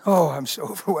doing? Oh, I'm so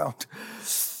overwhelmed.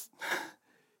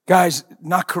 Guys,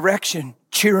 not correction,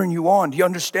 cheering you on. Do you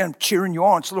understand? Cheering you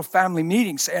on. It's a little family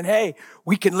meeting saying, hey,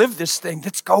 we can live this thing.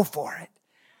 Let's go for it.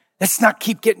 Let's not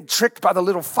keep getting tricked by the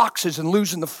little foxes and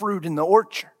losing the fruit in the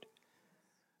orchard.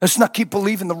 Let's not keep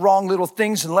believing the wrong little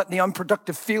things and letting the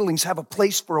unproductive feelings have a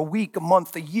place for a week, a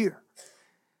month, a year.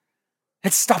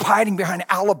 Let's stop hiding behind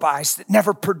alibis that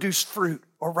never produce fruit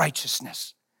or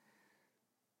righteousness.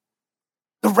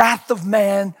 The wrath of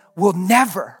man will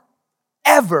never,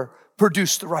 ever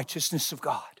produce the righteousness of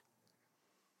God.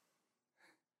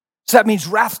 So that means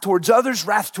wrath towards others,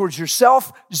 wrath towards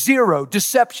yourself, zero,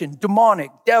 deception,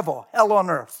 demonic, devil, hell on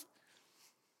earth.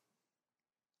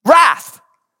 Wrath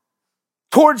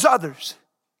towards others,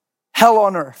 hell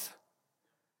on earth.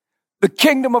 The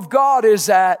kingdom of God is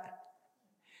that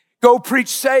go preach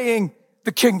saying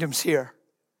the kingdom's here.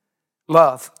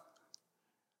 Love,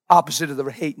 opposite of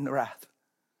the hate and the wrath.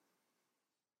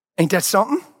 Ain't that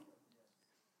something?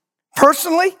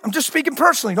 Personally, I'm just speaking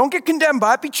personally. Don't get condemned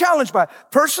by it. Be challenged by it.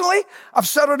 Personally, I've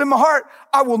settled in my heart.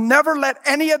 I will never let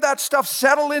any of that stuff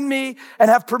settle in me and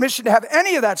have permission to have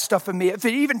any of that stuff in me. If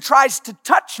it even tries to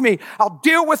touch me, I'll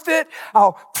deal with it.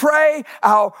 I'll pray.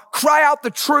 I'll cry out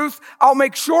the truth. I'll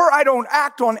make sure I don't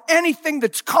act on anything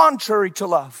that's contrary to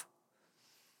love.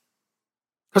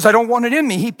 Because I don't want it in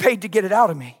me. He paid to get it out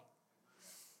of me.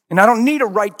 And I don't need a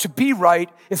right to be right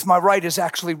if my right is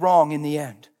actually wrong in the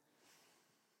end.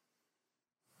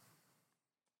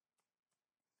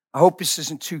 I hope this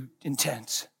isn't too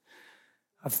intense.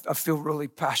 I feel really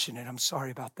passionate. I'm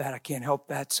sorry about that. I can't help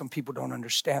that. Some people don't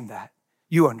understand that.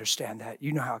 You understand that.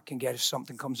 You know how it can get if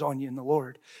something comes on you in the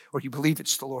Lord, or you believe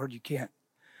it's the Lord. You can't.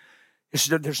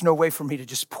 There's no way for me to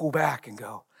just pull back and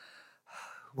go,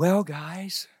 well,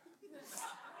 guys,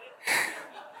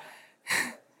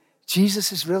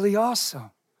 Jesus is really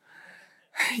awesome.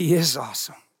 He is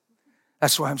awesome.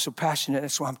 That's why I'm so passionate.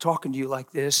 That's why I'm talking to you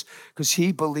like this, because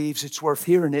he believes it's worth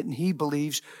hearing it, and he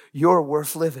believes you're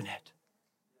worth living it.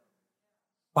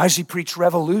 Why does he preach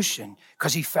revolution?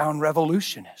 Because he found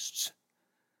revolutionists.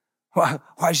 Why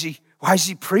does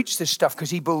he preach this stuff? Because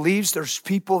he believes there's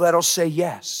people that'll say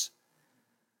yes.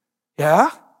 Yeah?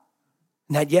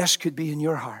 And that yes could be in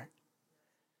your heart.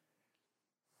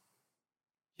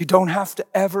 You don't have to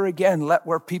ever again let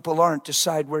where people aren't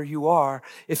decide where you are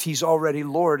if he's already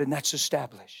Lord and that's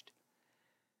established.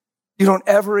 You don't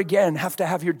ever again have to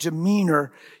have your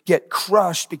demeanor get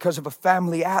crushed because of a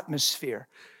family atmosphere.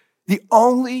 The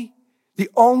only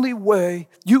way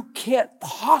you can't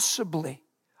possibly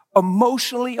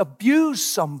emotionally abuse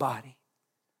somebody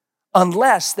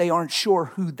unless they aren't sure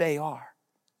who they are.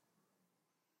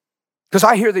 Because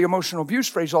I hear the emotional abuse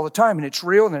phrase all the time, and it's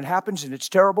real, and it happens, and it's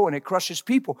terrible, and it crushes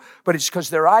people. But it's because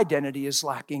their identity is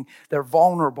lacking. They're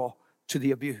vulnerable to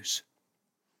the abuse.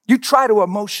 You try to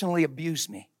emotionally abuse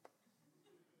me.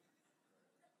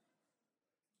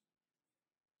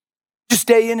 Just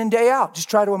day in and day out, just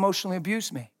try to emotionally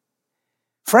abuse me.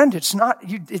 Friend, it's not,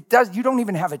 you don't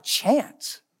even have a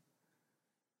chance.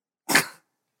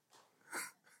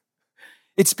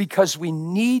 It's because we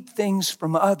need things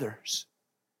from others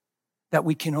that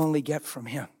we can only get from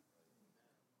him.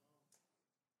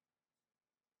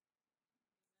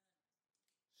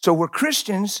 So we're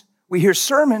Christians, we hear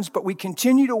sermons, but we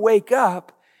continue to wake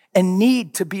up and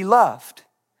need to be loved,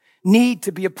 need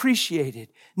to be appreciated,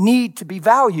 need to be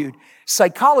valued.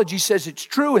 Psychology says it's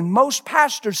true, and most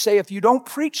pastors say if you don't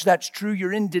preach that's true,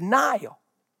 you're in denial.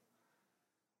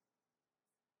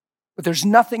 But there's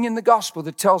nothing in the gospel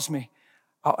that tells me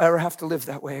I'll ever have to live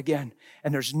that way again.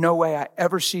 And there's no way I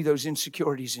ever see those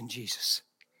insecurities in Jesus.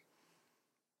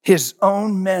 His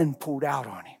own men pulled out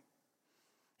on him.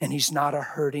 And he's not a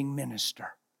hurting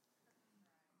minister,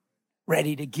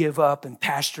 ready to give up and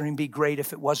pastoring be great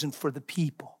if it wasn't for the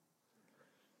people.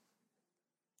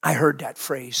 I heard that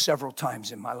phrase several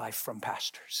times in my life from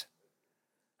pastors.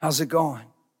 How's it going?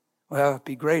 Well, it'd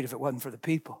be great if it wasn't for the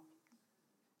people.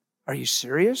 Are you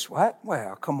serious? What?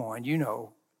 Well, come on, you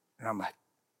know. And I'm like,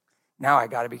 now I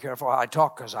got to be careful how I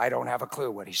talk because I don't have a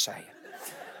clue what he's saying.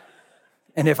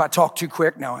 And if I talk too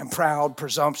quick, now I'm proud,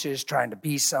 presumptuous, trying to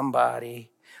be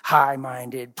somebody,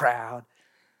 high-minded, proud.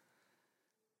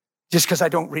 Just because I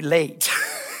don't relate.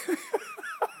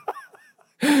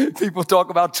 People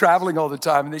talk about traveling all the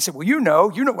time, and they say, well, you know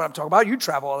what I'm talking about. You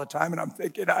travel all the time. And I'm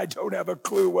thinking, I don't have a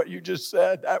clue what you just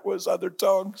said. That was other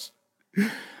tongues.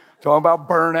 Talking about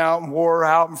burnout and wore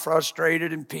out and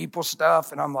frustrated and people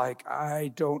stuff. And I'm like,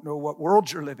 I don't know what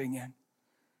world you're living in.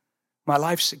 My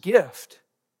life's a gift.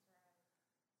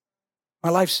 My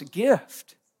life's a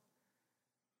gift.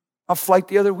 My flight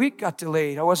the other week got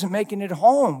delayed. I wasn't making it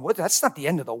home. What? That's not the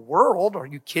end of the world. Are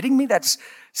you kidding me? That's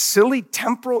silly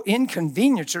temporal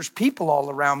inconvenience. There's people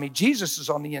all around me. Jesus is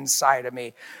on the inside of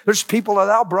me. There's people that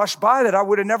I'll brush by that I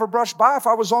would have never brushed by if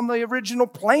I was on the original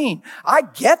plane. I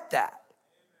get that.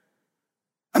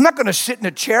 I'm not going to sit in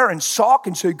a chair and sulk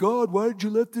and say, God, why did you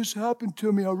let this happen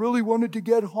to me? I really wanted to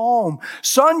get home.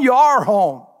 Son, you are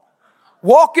home.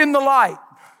 Walk in the light.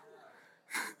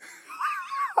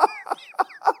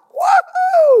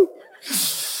 Woo!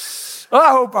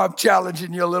 I hope I'm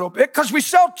challenging you a little bit because we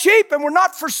sell cheap and we're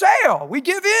not for sale. We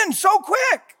give in so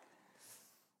quick.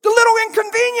 The little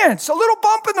inconvenience, a little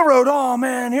bump in the road. Oh,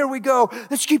 man, here we go.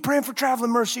 Let's keep praying for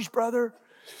traveling mercies, brother.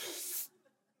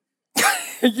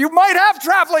 You might have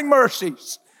traveling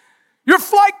mercies. Your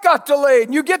flight got delayed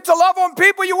and you get to love on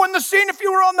people you wouldn't have seen if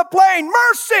you were on the plane.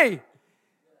 Mercy.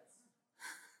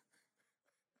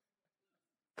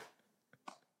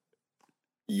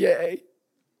 Yay.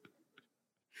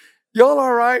 Y'all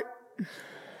all right?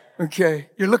 Okay,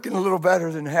 you're looking a little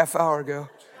better than a half hour ago.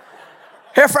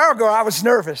 Half hour ago, I was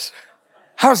nervous.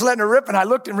 I was letting her rip and I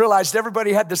looked and realized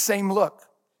everybody had the same look.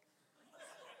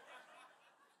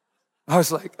 I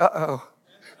was like, uh-oh.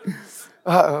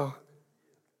 Uh-oh.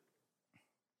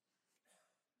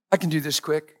 I can do this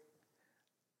quick.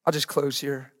 I'll just close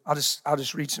here. I'll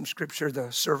just read some scripture.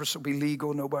 The service will be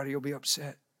legal. Nobody will be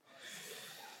upset.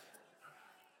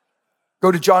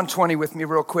 Go to John 20 with me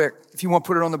real quick. If you want to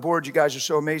put it on the board, you guys are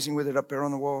so amazing with it up there on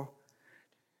the wall.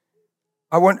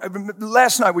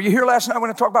 Last night, were you here last night when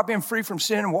I talked about being free from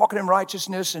sin and walking in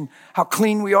righteousness and how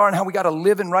clean we are and how we got to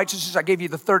live in righteousness? I gave you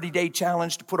the 30-day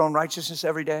challenge to put on righteousness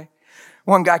every day.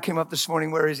 One guy came up this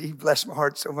morning, where is he? He blessed my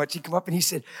heart so much. He came up and he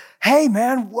said, hey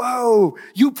man, whoa,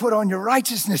 you put on your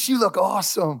righteousness. You look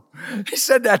awesome. He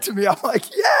said that to me. I'm like,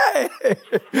 yay.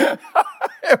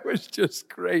 It was just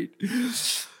great.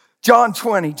 John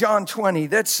 20.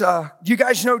 That's, you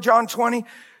guys know John 20?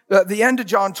 The end of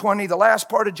John 20, the last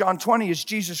part of John 20 is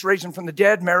Jesus raising from the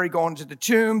dead, Mary going to the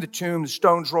tomb, the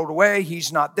stones rolled away.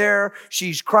 He's not there.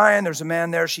 She's crying. There's a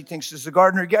man there. She thinks it's the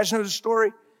gardener. You guys know the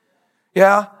story?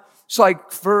 Yeah. It's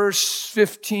like verse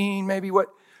 15, maybe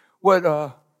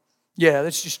let's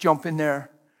just jump in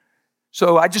there.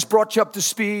 So I just brought you up to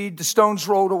speed. The stones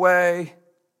rolled away.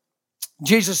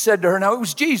 Jesus said to her, now it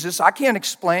was Jesus. I can't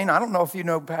explain. I don't know if you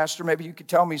know, Pastor, maybe you could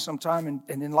tell me sometime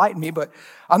and enlighten me, but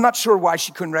I'm not sure why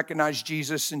she couldn't recognize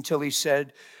Jesus until he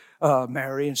said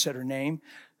Mary and said her name.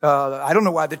 I don't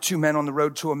know why the two men on the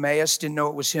road to Emmaus didn't know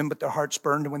it was him, but their hearts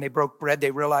burned. And when they broke bread,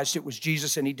 they realized it was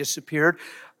Jesus and he disappeared.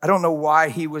 I don't know why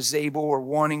he was able or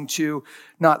wanting to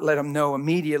not let them know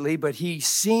immediately, but he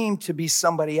seemed to be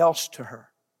somebody else to her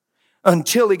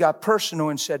until he got personal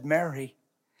and said, Mary.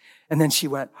 And then she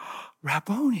went,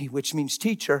 Rabboni, which means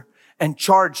teacher, and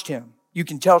charged him. You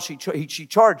can tell she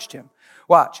charged him.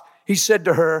 Watch. He said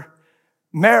to her,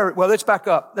 Mary, well, let's back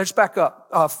up.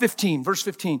 15, verse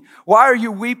 15. Why are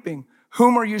you weeping?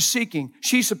 Whom are you seeking?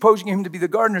 She, supposing him to be the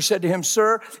gardener, said to him,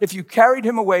 Sir, if you carried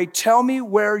him away, tell me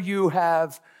where you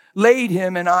have laid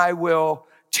him, and I will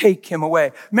take him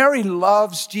away. Mary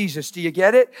loves Jesus. Do you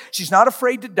get it? She's not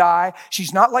afraid to die.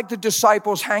 She's not like the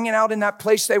disciples hanging out in that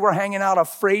place they were hanging out,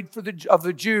 afraid of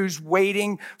the Jews,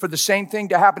 waiting for the same thing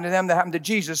to happen to them that happened to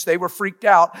Jesus. They were freaked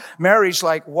out. Mary's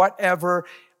like, whatever.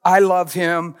 I love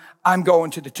him. I'm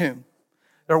going to the tomb.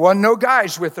 There wasn't no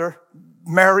guys with her.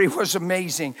 Mary was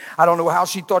amazing. I don't know how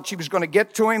she thought she was going to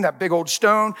get to him, that big old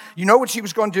stone. You know what she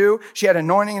was going to do? She had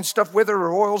anointing and stuff with her,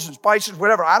 or oils and spices,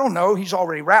 whatever. I don't know. He's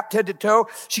already wrapped head to toe.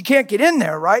 She can't get in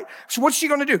there, right? So what's she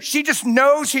going to do? She just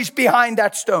knows he's behind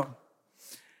that stone.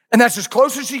 And that's as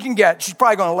close as she can get. She's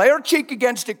probably going to lay her cheek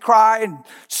against it, cry, and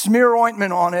smear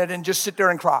ointment on it, and just sit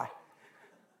there and cry.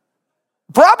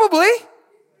 Probably.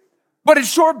 But it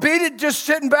sure beat it just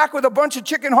sitting back with a bunch of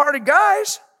chicken-hearted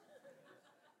guys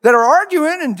that are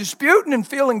arguing and disputing and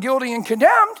feeling guilty and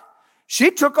condemned. She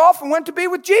took off and went to be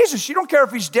with Jesus. She don't care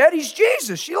if he's dead. He's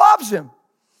Jesus. She loves him.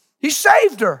 He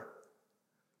saved her.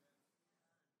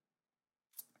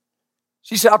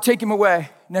 She said, I'll take him away.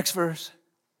 Next verse.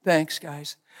 Thanks,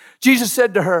 guys. Jesus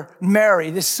said to her, Mary.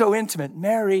 This is so intimate.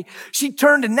 Mary. She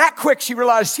turned, and that quick she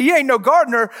realized he ain't no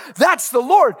gardener. That's the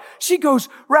Lord. She goes,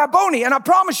 Rabboni. And I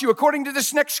promise you, according to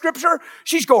this next scripture,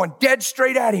 she's going dead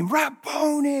straight at him.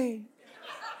 Rabboni.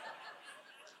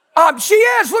 She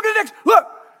is. Look at the next. Look,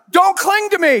 don't cling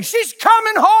to me. She's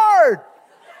coming hard.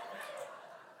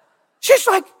 She's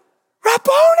like,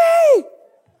 Rabboni.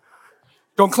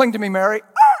 Don't cling to me, Mary.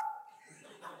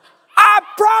 I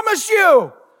promise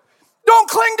you. Don't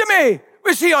cling to me.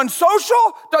 Is he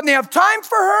unsocial? Doesn't he have time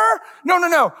for her?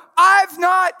 No. I've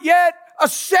not yet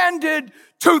ascended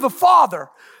to the Father.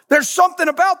 There's something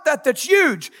about that that's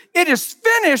huge. It is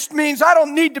finished means I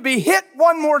don't need to be hit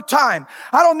one more time.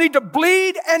 I don't need to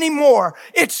bleed anymore.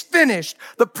 It's finished.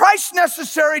 The price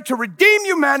necessary to redeem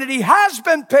humanity has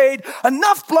been paid.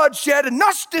 Enough bloodshed,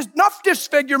 enough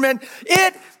disfigurement.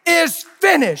 It is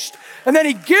finished. And then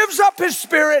he gives up his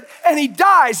spirit and he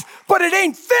dies, but it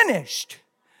ain't finished.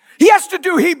 He has to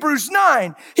do Hebrews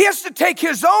 9. He has to take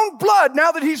his own blood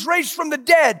now that he's raised from the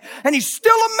dead, and he's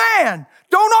still a man.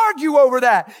 Don't argue over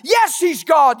that. Yes, he's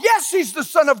God. Yes, he's the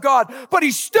Son of God, but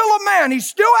he's still a man. He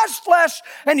still has flesh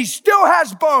and he still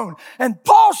has bone. And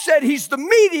Paul said he's the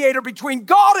mediator between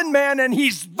God and man, and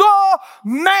he's the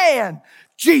man,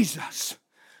 Jesus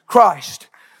Christ.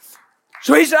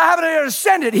 So he's not having it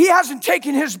ascended. He hasn't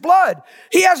taken his blood.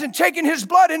 He hasn't taken his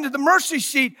blood into the mercy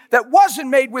seat that wasn't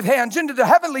made with hands, into the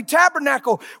heavenly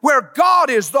tabernacle where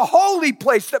God is, the holy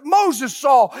place that Moses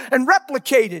saw and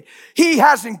replicated. He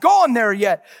hasn't gone there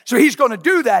yet. So he's going to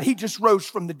do that. He just rose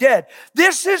from the dead.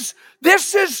 This is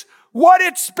what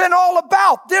it's been all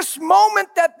about. This moment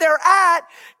that they're at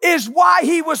is why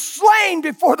he was slain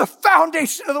before the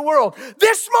foundation of the world.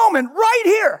 This moment right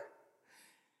here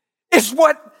is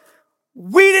what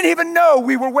we didn't even know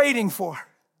we were waiting for.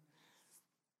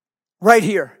 Right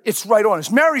here. It's right on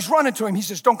us. Mary's running to him. He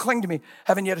says, don't cling to me.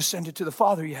 Haven't yet ascended to the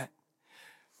Father yet.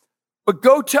 But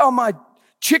go tell my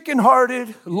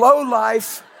chicken-hearted,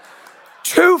 low-life,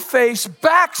 two-faced,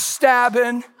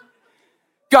 backstabbing,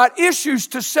 got issues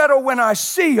to settle when I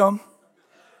see them.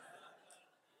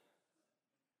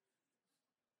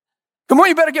 Come on,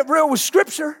 you better get real with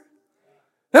Scripture.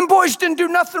 Them boys didn't do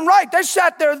nothing right. They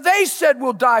sat there. They said,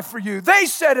 we'll die for you. They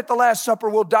said at the Last Supper,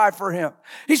 we'll die for him.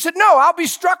 He said, no, I'll be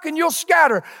struck and you'll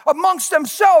scatter. Amongst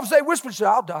themselves, they whispered, said,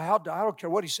 I'll die. I don't care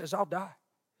what he says, I'll die.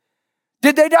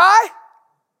 Did they die?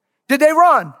 Did they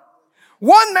run?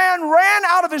 One man ran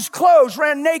out of his clothes,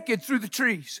 ran naked through the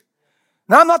trees.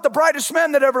 Now, I'm not the brightest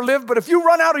man that ever lived, but if you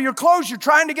run out of your clothes, you're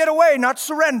trying to get away, not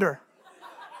surrender.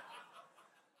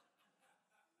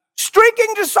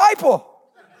 Streaking disciple.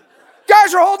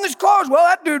 Guys are holding his clothes. Well,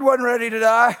 that dude wasn't ready to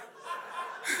die.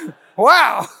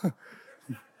 Wow.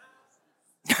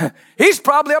 He's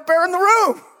probably up there in the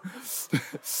room.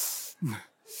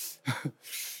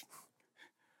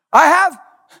 I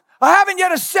haven't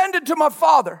yet ascended to my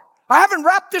Father. I haven't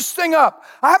wrapped this thing up.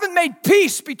 I haven't made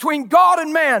peace between God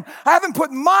and man. I haven't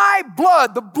put my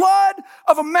blood, the blood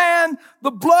of a man, the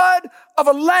blood of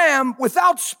a lamb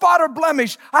without spot or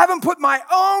blemish. I haven't put my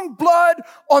own blood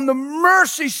on the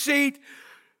mercy seat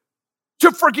to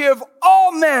forgive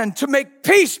all men, to make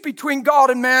peace between God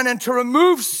and man, and to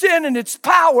remove sin and its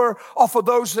power off of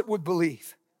those that would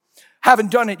believe. Haven't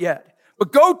done it yet.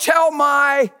 But go tell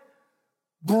my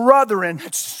brethren,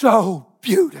 it's so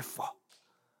beautiful.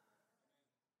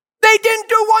 They didn't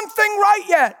do one thing right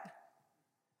yet.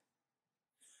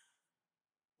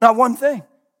 Not one thing.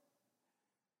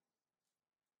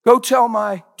 Go tell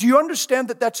do you understand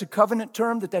that that's a covenant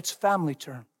term, that that's a family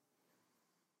term?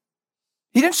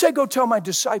 He didn't say go tell my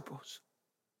disciples.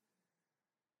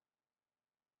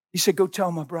 He said go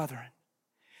tell my brethren.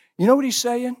 You know what he's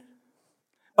saying?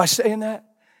 By saying that,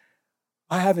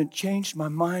 I haven't changed my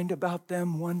mind about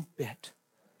them one bit.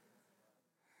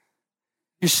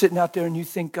 You're sitting out there and you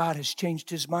think God has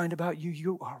changed his mind about you.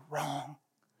 You are wrong.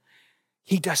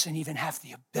 He doesn't even have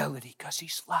the ability because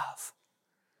he's love.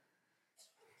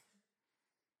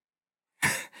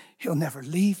 He'll never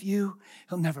leave you.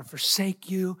 He'll never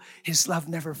forsake you. His love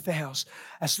never fails.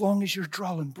 As long as you're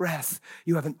drawing breath,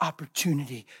 you have an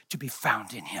opportunity to be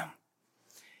found in him.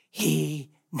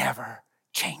 He never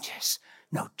changes.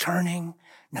 No turning,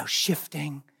 no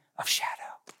shifting of shadow.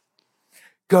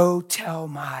 Go tell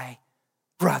my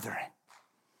brethren.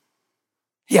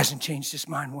 He hasn't changed his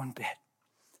mind one bit.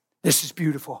 This is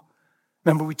beautiful.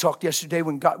 Remember we talked yesterday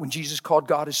when Jesus called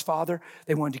God his Father,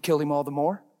 they wanted to kill him all the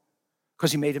more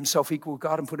because he made himself equal with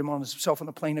God and put himself on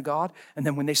the plane of God. And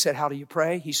then when they said, how do you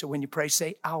pray? He said, when you pray,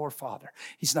 say our Father.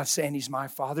 He's not saying he's my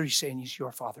Father. He's saying he's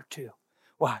your Father too.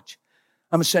 Watch.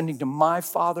 I'm ascending to my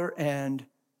Father and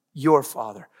your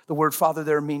Father. The word Father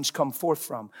there means come forth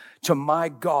from. To my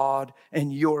God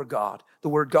and your God. The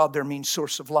word God there means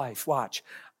source of life. Watch.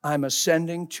 I'm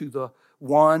ascending to the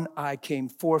one I came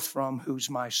forth from, who's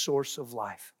my source of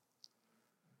life.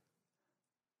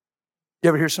 You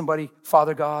ever hear somebody,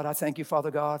 Father God, I thank you, Father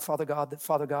God, Father God,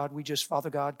 Father God, we just, Father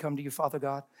God, come to you, Father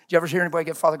God. Do you ever hear anybody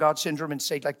get Father God syndrome and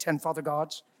say like 10 Father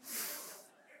Gods?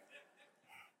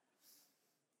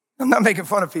 I'm not making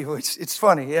fun of people. It's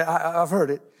funny. Yeah, I've heard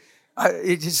it.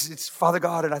 It's Father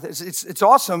God, and it's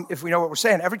awesome if we know what we're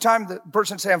saying. Every time the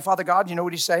person saying Father God, you know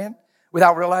what he's saying?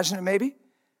 Without realizing it maybe?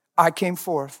 I came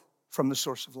forth from the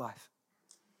source of life.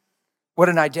 What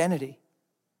an identity.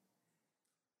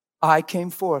 I came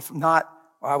forth, not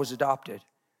I was adopted.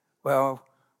 Well,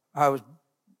 I was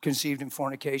conceived in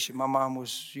fornication. My mom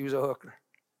she was a hooker.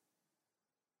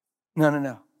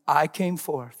 No. I came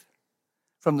forth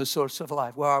from the source of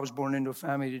life. Well, I was born into a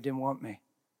family that didn't want me.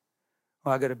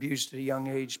 Well, I got abused at a young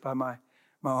age by my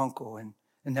uncle. And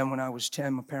then when I was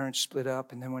 10, my parents split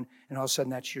up. And all of a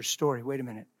sudden, that's your story. Wait a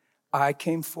minute. I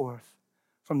came forth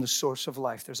from the source of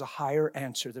life. There's a higher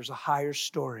answer. There's a higher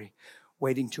story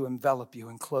waiting to envelop you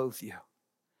and clothe you.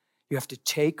 You have to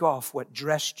take off what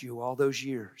dressed you all those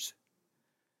years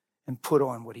and put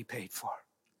on what he paid for.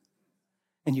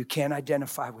 And you can't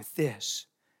identify with this.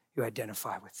 You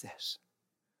identify with this.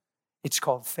 It's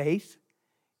called faith.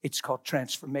 It's called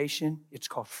transformation. It's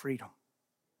called freedom.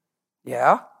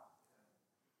 Yeah?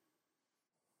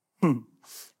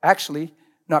 Actually,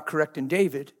 not correcting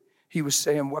David. He was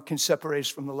saying, what can separate us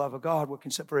from the love of God? What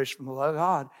can separate us from the love of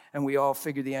God? And we all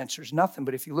figure the answer is nothing.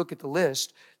 But if you look at the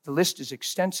list is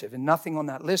extensive, and nothing on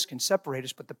that list can separate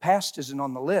us. But the past isn't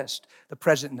on the list. The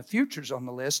present and the future is on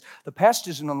the list. The past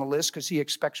isn't on the list because he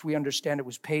expects we understand it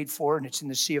was paid for, and it's in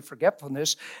the sea of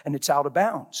forgetfulness, and it's out of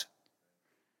bounds.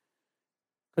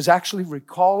 Because actually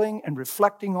recalling and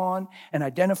reflecting on and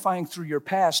identifying through your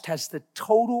past has the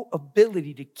total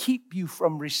ability to keep you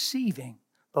from receiving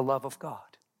the love of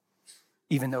God,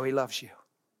 even though he loves you.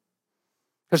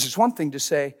 Because it's one thing to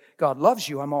say, God loves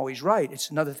you, I'm always right.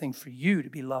 It's another thing for you to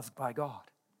be loved by God.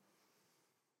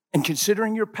 And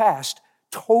considering your past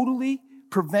totally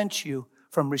prevents you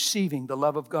from receiving the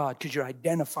love of God because you're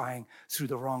identifying through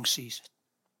the wrong season.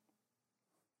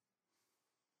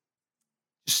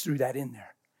 Just threw that in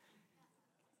there.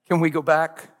 Can we go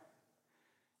back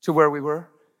to where we were?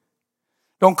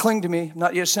 Don't cling to me. I'm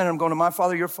not yet a sinner. I'm going to my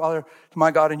Father, your Father, to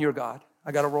my God and your God.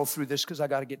 I got to roll through this because I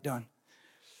got to get done.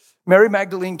 Mary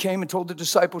Magdalene came and told the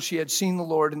disciples she had seen the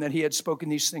Lord and that he had spoken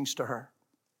these things to her.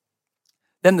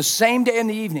 Then the same day in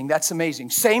the evening, that's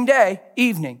amazing, same day,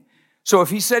 evening. So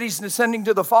if he said he's ascending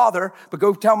to the Father, but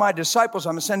go tell my disciples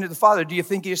I'm ascending to the Father, do you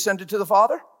think he ascended to the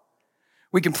Father?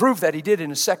 We can prove that he did in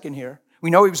a second here.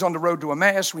 We know he was on the road to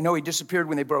Emmaus. We know he disappeared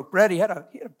when they broke bread. He had a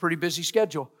pretty busy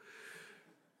schedule.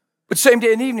 But same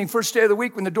day and evening, first day of the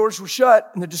week, when the doors were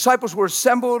shut and the disciples were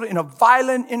assembled in a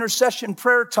violent intercession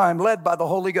prayer time led by the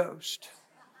Holy Ghost.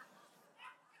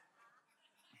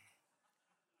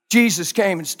 Jesus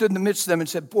came and stood in the midst of them and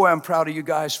said, boy, I'm proud of you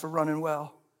guys for running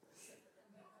well.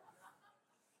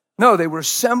 No, they were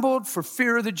assembled for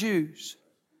fear of the Jews.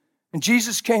 And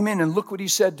Jesus came in and look what he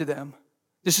said to them.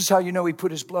 This is how you know he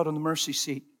put his blood on the mercy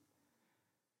seat.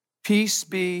 Peace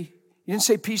be, he didn't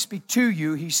say peace be to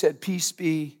you, he said peace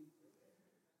be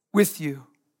with you.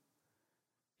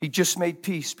 He just made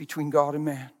peace between God and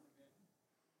man.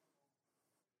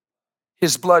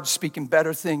 His blood speaking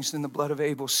better things than the blood of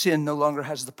Abel. Sin no longer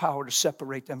has the power to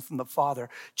separate them from the Father.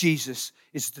 Jesus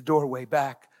is the doorway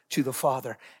back to the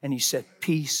Father. And he said,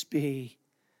 peace be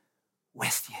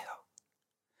with you.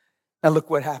 Now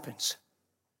look what happens.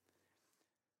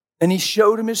 And he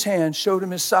showed him his hand, showed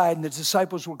him his side, and the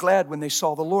disciples were glad when they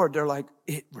saw the Lord. They're like,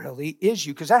 it really is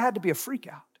you. Because that had to be a freak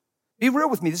out. Be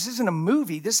real with me. This isn't a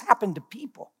movie. This happened to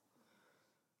people.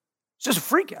 It's just a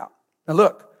freak out. Now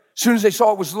look, as soon as they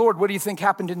saw it was the Lord, what do you think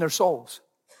happened in their souls?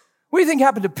 What do you think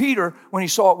happened to Peter when he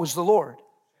saw it was the Lord?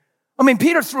 I mean,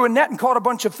 Peter threw a net and caught a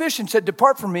bunch of fish and said,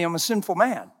 depart from me, I'm a sinful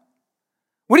man.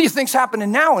 What do you think's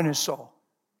happening now in his soul?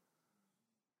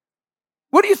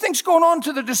 What do you think's going on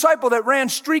to the disciple that ran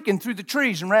streaking through the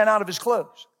trees and ran out of his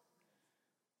clothes?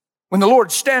 When the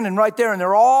Lord's standing right there and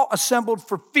they're all assembled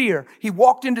for fear, he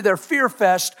walked into their fear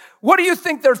fest. What do you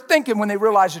think they're thinking when they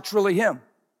realize it's really him?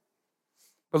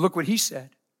 But look what he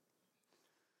said.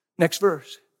 Next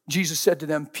verse. Jesus said to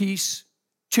them, peace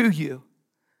to you.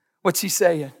 What's he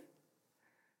saying?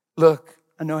 Look,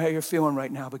 I know how you're feeling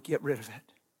right now, but get rid of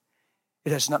it.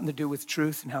 It has nothing to do with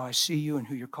truth and how I see you and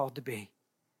who you're called to be.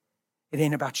 It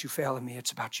ain't about you failing me.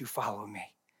 It's about you following me.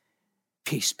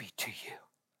 Peace be to you.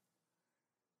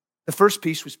 The first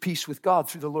peace was peace with God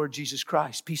through the Lord Jesus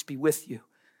Christ. Peace be with you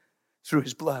through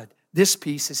his blood. This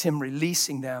peace is him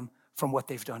releasing them from what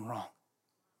they've done wrong.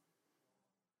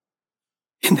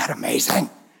 Isn't that amazing?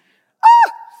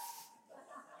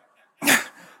 Ah!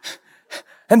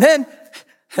 And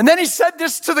then he said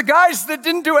this to the guys that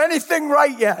didn't do anything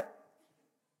right yet.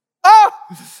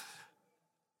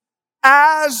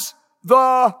 As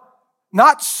the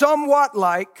not somewhat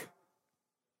like,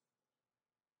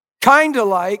 kind of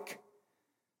like,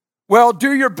 well,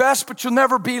 do your best, but you'll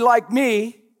never be like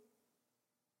me.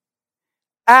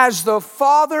 As the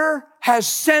Father has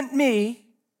sent me,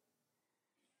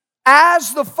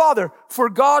 as the Father, for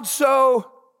God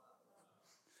so,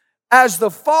 as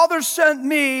the Father sent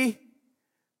me,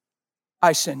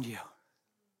 I send you.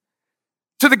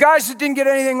 To the guys that didn't get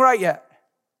anything right yet.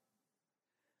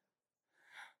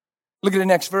 Look at the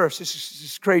next verse. This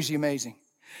is crazy amazing.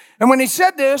 And when he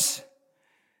said this,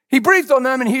 he breathed on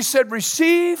them and he said,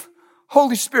 receive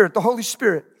Holy Spirit, the Holy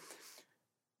Spirit.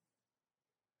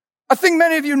 I think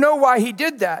many of you know why he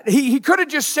did that. He could have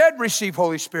just said, receive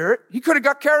Holy Spirit. He could have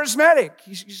got charismatic.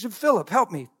 He said, Philip, help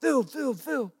me.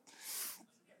 Phil.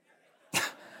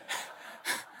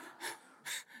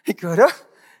 He could have,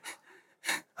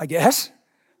 I guess.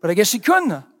 But I guess he couldn't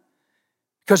have.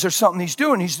 Because there's something he's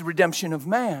doing. He's the redemption of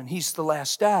man. He's the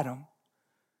last Adam.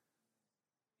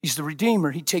 He's the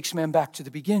Redeemer. He takes man back to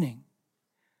the beginning.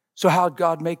 So how did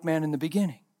God make man in the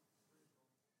beginning?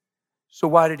 So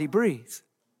why did he breathe?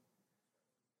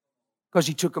 Because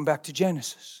he took him back to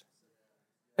Genesis.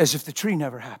 As if the tree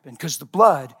never happened. Because the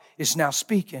blood is now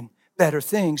speaking better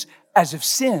things as if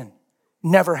sin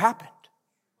never happened.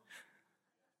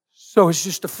 So it's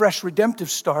just a fresh redemptive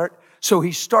start. So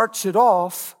he starts it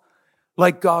off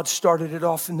like God started it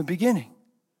off in the beginning.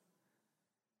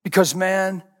 Because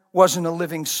man wasn't a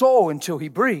living soul until he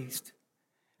breathed.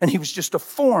 And he was just a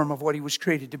form of what he was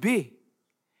created to be.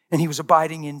 And he was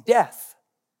abiding in death.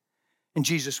 And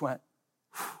Jesus went,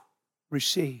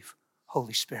 receive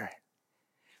Holy Spirit.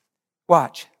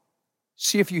 Watch.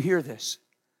 See if you hear this.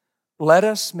 Let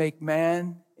us make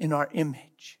man in our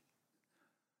image,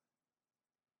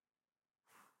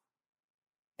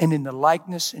 and in the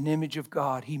likeness and image of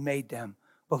God, he made them,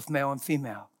 both male and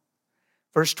female.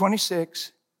 Verse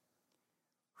 26,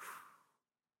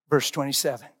 verse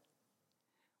 27.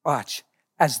 Watch.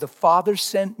 As the Father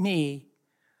sent me,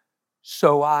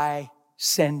 so I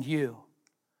send you.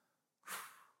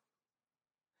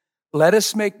 Let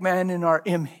us make man in our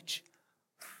image.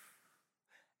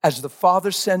 As the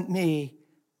Father sent me,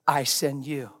 I send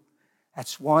you.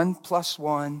 That's 1 +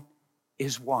 1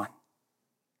 is 1.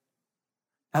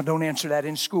 Now don't answer that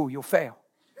in school, you'll fail.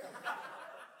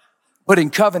 But in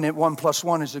covenant, 1 +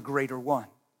 1 is a greater 1.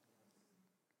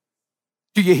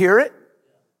 Do you hear it?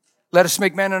 Let us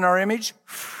make man in our image.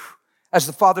 As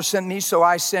the Father sent me, so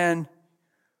I send.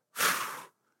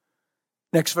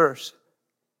 Next verse.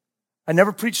 I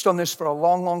never preached on this for a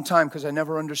long, long time because I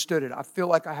never understood it. I feel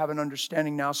like I have an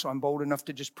understanding now, so I'm bold enough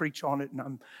to just preach on it,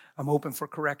 and I'm open for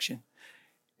correction.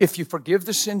 If you forgive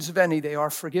the sins of any, they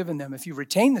are forgiven them. If you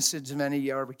retain the sins of any,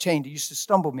 you are retained. It used to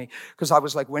stumble me because I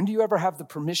was like, when do you ever have the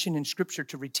permission in Scripture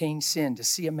to retain sin, to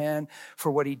see a man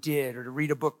for what he did, or to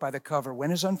read a book by the cover?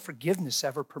 When is unforgiveness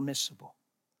ever permissible?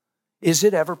 Is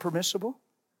it ever permissible?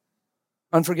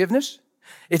 Unforgiveness?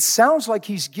 It sounds like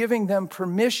he's giving them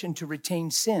permission to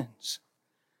retain sins.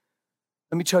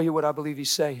 Let me tell you what I believe he's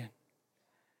saying.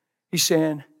 He's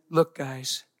saying, look,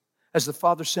 guys, as the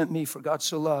Father sent me, for God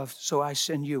so loved, so I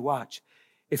send you. Watch.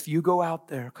 If you go out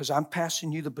there, because I'm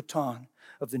passing you the baton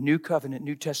of the New Covenant,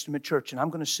 New Testament church, and I'm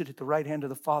going to sit at the right hand of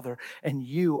the Father, and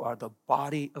you are the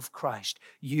body of Christ.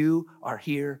 You are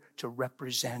here to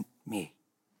represent me.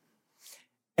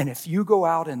 And if you go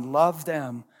out and love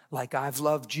them like I've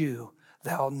loved you,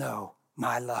 they'll know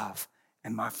my love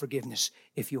and my forgiveness.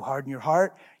 If you harden your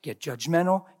heart, get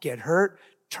judgmental, get hurt,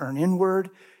 turn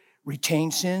inward, retain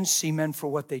sins, see men for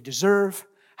what they deserve,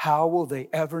 how will they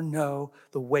ever know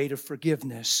the weight of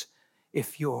forgiveness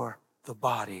if you're the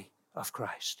body of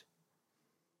Christ?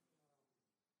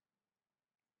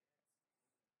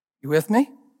 You with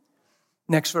me?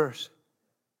 Next verse.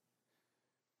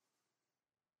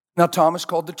 Now Thomas,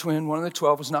 called the twin, one of the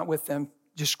 12, was not with them.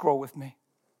 Just scroll with me.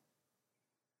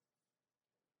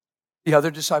 The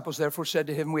other disciples therefore said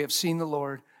to him, we have seen the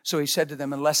Lord. So he said to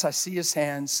them, unless I see his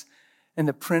hands and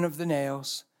the print of the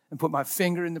nails, and put my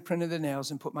finger in the print of the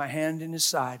nails, and put my hand in his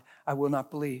side, I will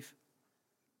not believe.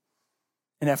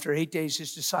 And after 8 days,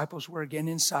 his disciples were again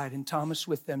inside, and Thomas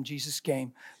with them. Jesus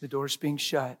came, the doors being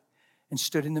shut, and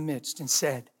stood in the midst and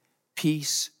said,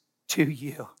 peace to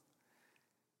you.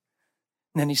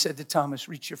 And then he said to Thomas,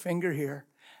 reach your finger here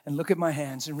and look at my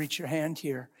hands, and reach your hand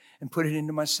here and put it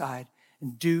into my side.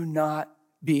 And do not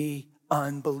be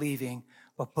unbelieving,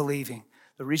 but believing.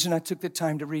 The reason I took the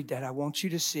time to read that, I want you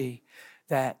to see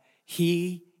that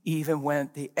he even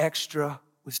went the extra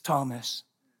with Thomas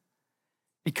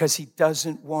because he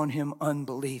doesn't want him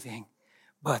unbelieving,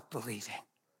 but believing.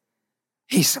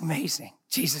 He's amazing.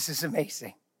 Jesus is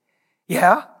amazing.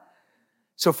 Yeah?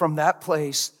 So from that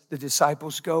place, the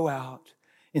disciples go out,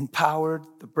 empowered,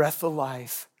 the breath of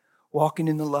life, walking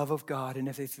in the love of God. And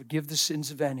if they forgive the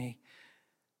sins of any,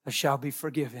 they shall be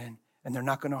forgiven. And they're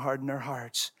not going to harden their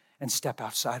hearts and step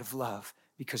outside of love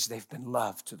because they've been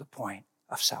loved to the point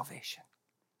of salvation.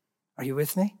 Are you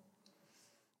with me?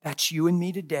 That's you and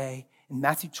me today. In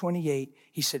Matthew 28,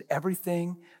 he said,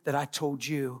 everything that I told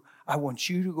you, I want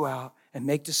you to go out and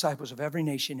make disciples of every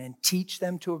nation and teach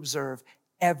them to observe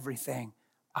everything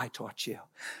I taught you.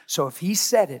 So if he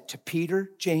said it to Peter,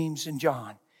 James, and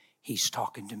John, he's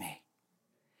talking to me.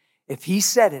 If he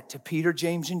said it to Peter,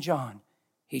 James, and John,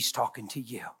 he's talking to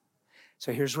you.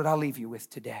 So here's what I'll leave you with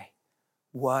today.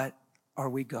 What are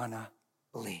we gonna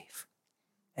believe?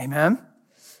 Amen? I'm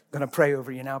gonna pray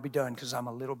over you and I'll be done because I'm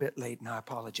a little bit late and I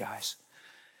apologize.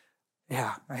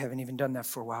 Yeah, I haven't even done that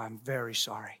for a while. I'm very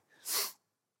sorry.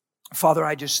 Father,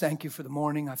 I just thank you for the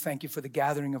morning. I thank you for the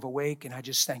gathering of Awake, and I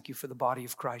just thank you for the body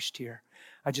of Christ here.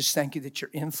 I just thank you that you're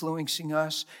influencing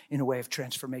us in a way of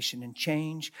transformation and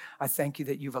change. I thank you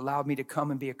that you've allowed me to come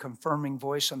and be a confirming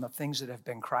voice on the things that have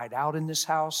been cried out in this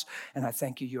house. And I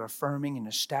thank you, you're affirming and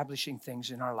establishing things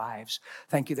in our lives.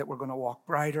 Thank you that we're going to walk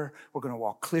brighter. We're going to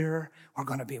walk clearer. We're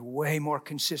going to be way more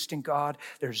consistent, God.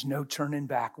 There's no turning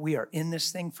back. We are in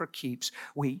this thing for keeps.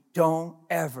 We don't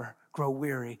ever grow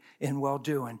weary in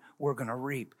well-doing. We're going to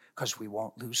reap because we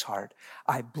won't lose heart.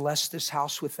 I bless this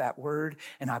house with that word,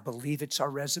 and I believe it's our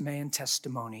resume and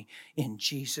testimony. In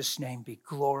Jesus' name, be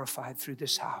glorified through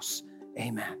this house.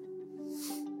 Amen.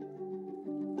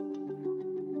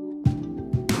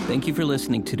 Thank you for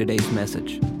listening to today's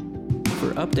message.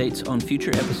 For updates on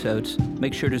future episodes,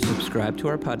 make sure to subscribe to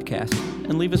our podcast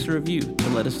and leave us a review to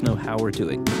let us know how we're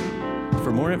doing.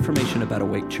 For more information about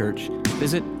Awake Church,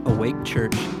 visit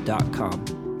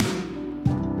awakechurch.com.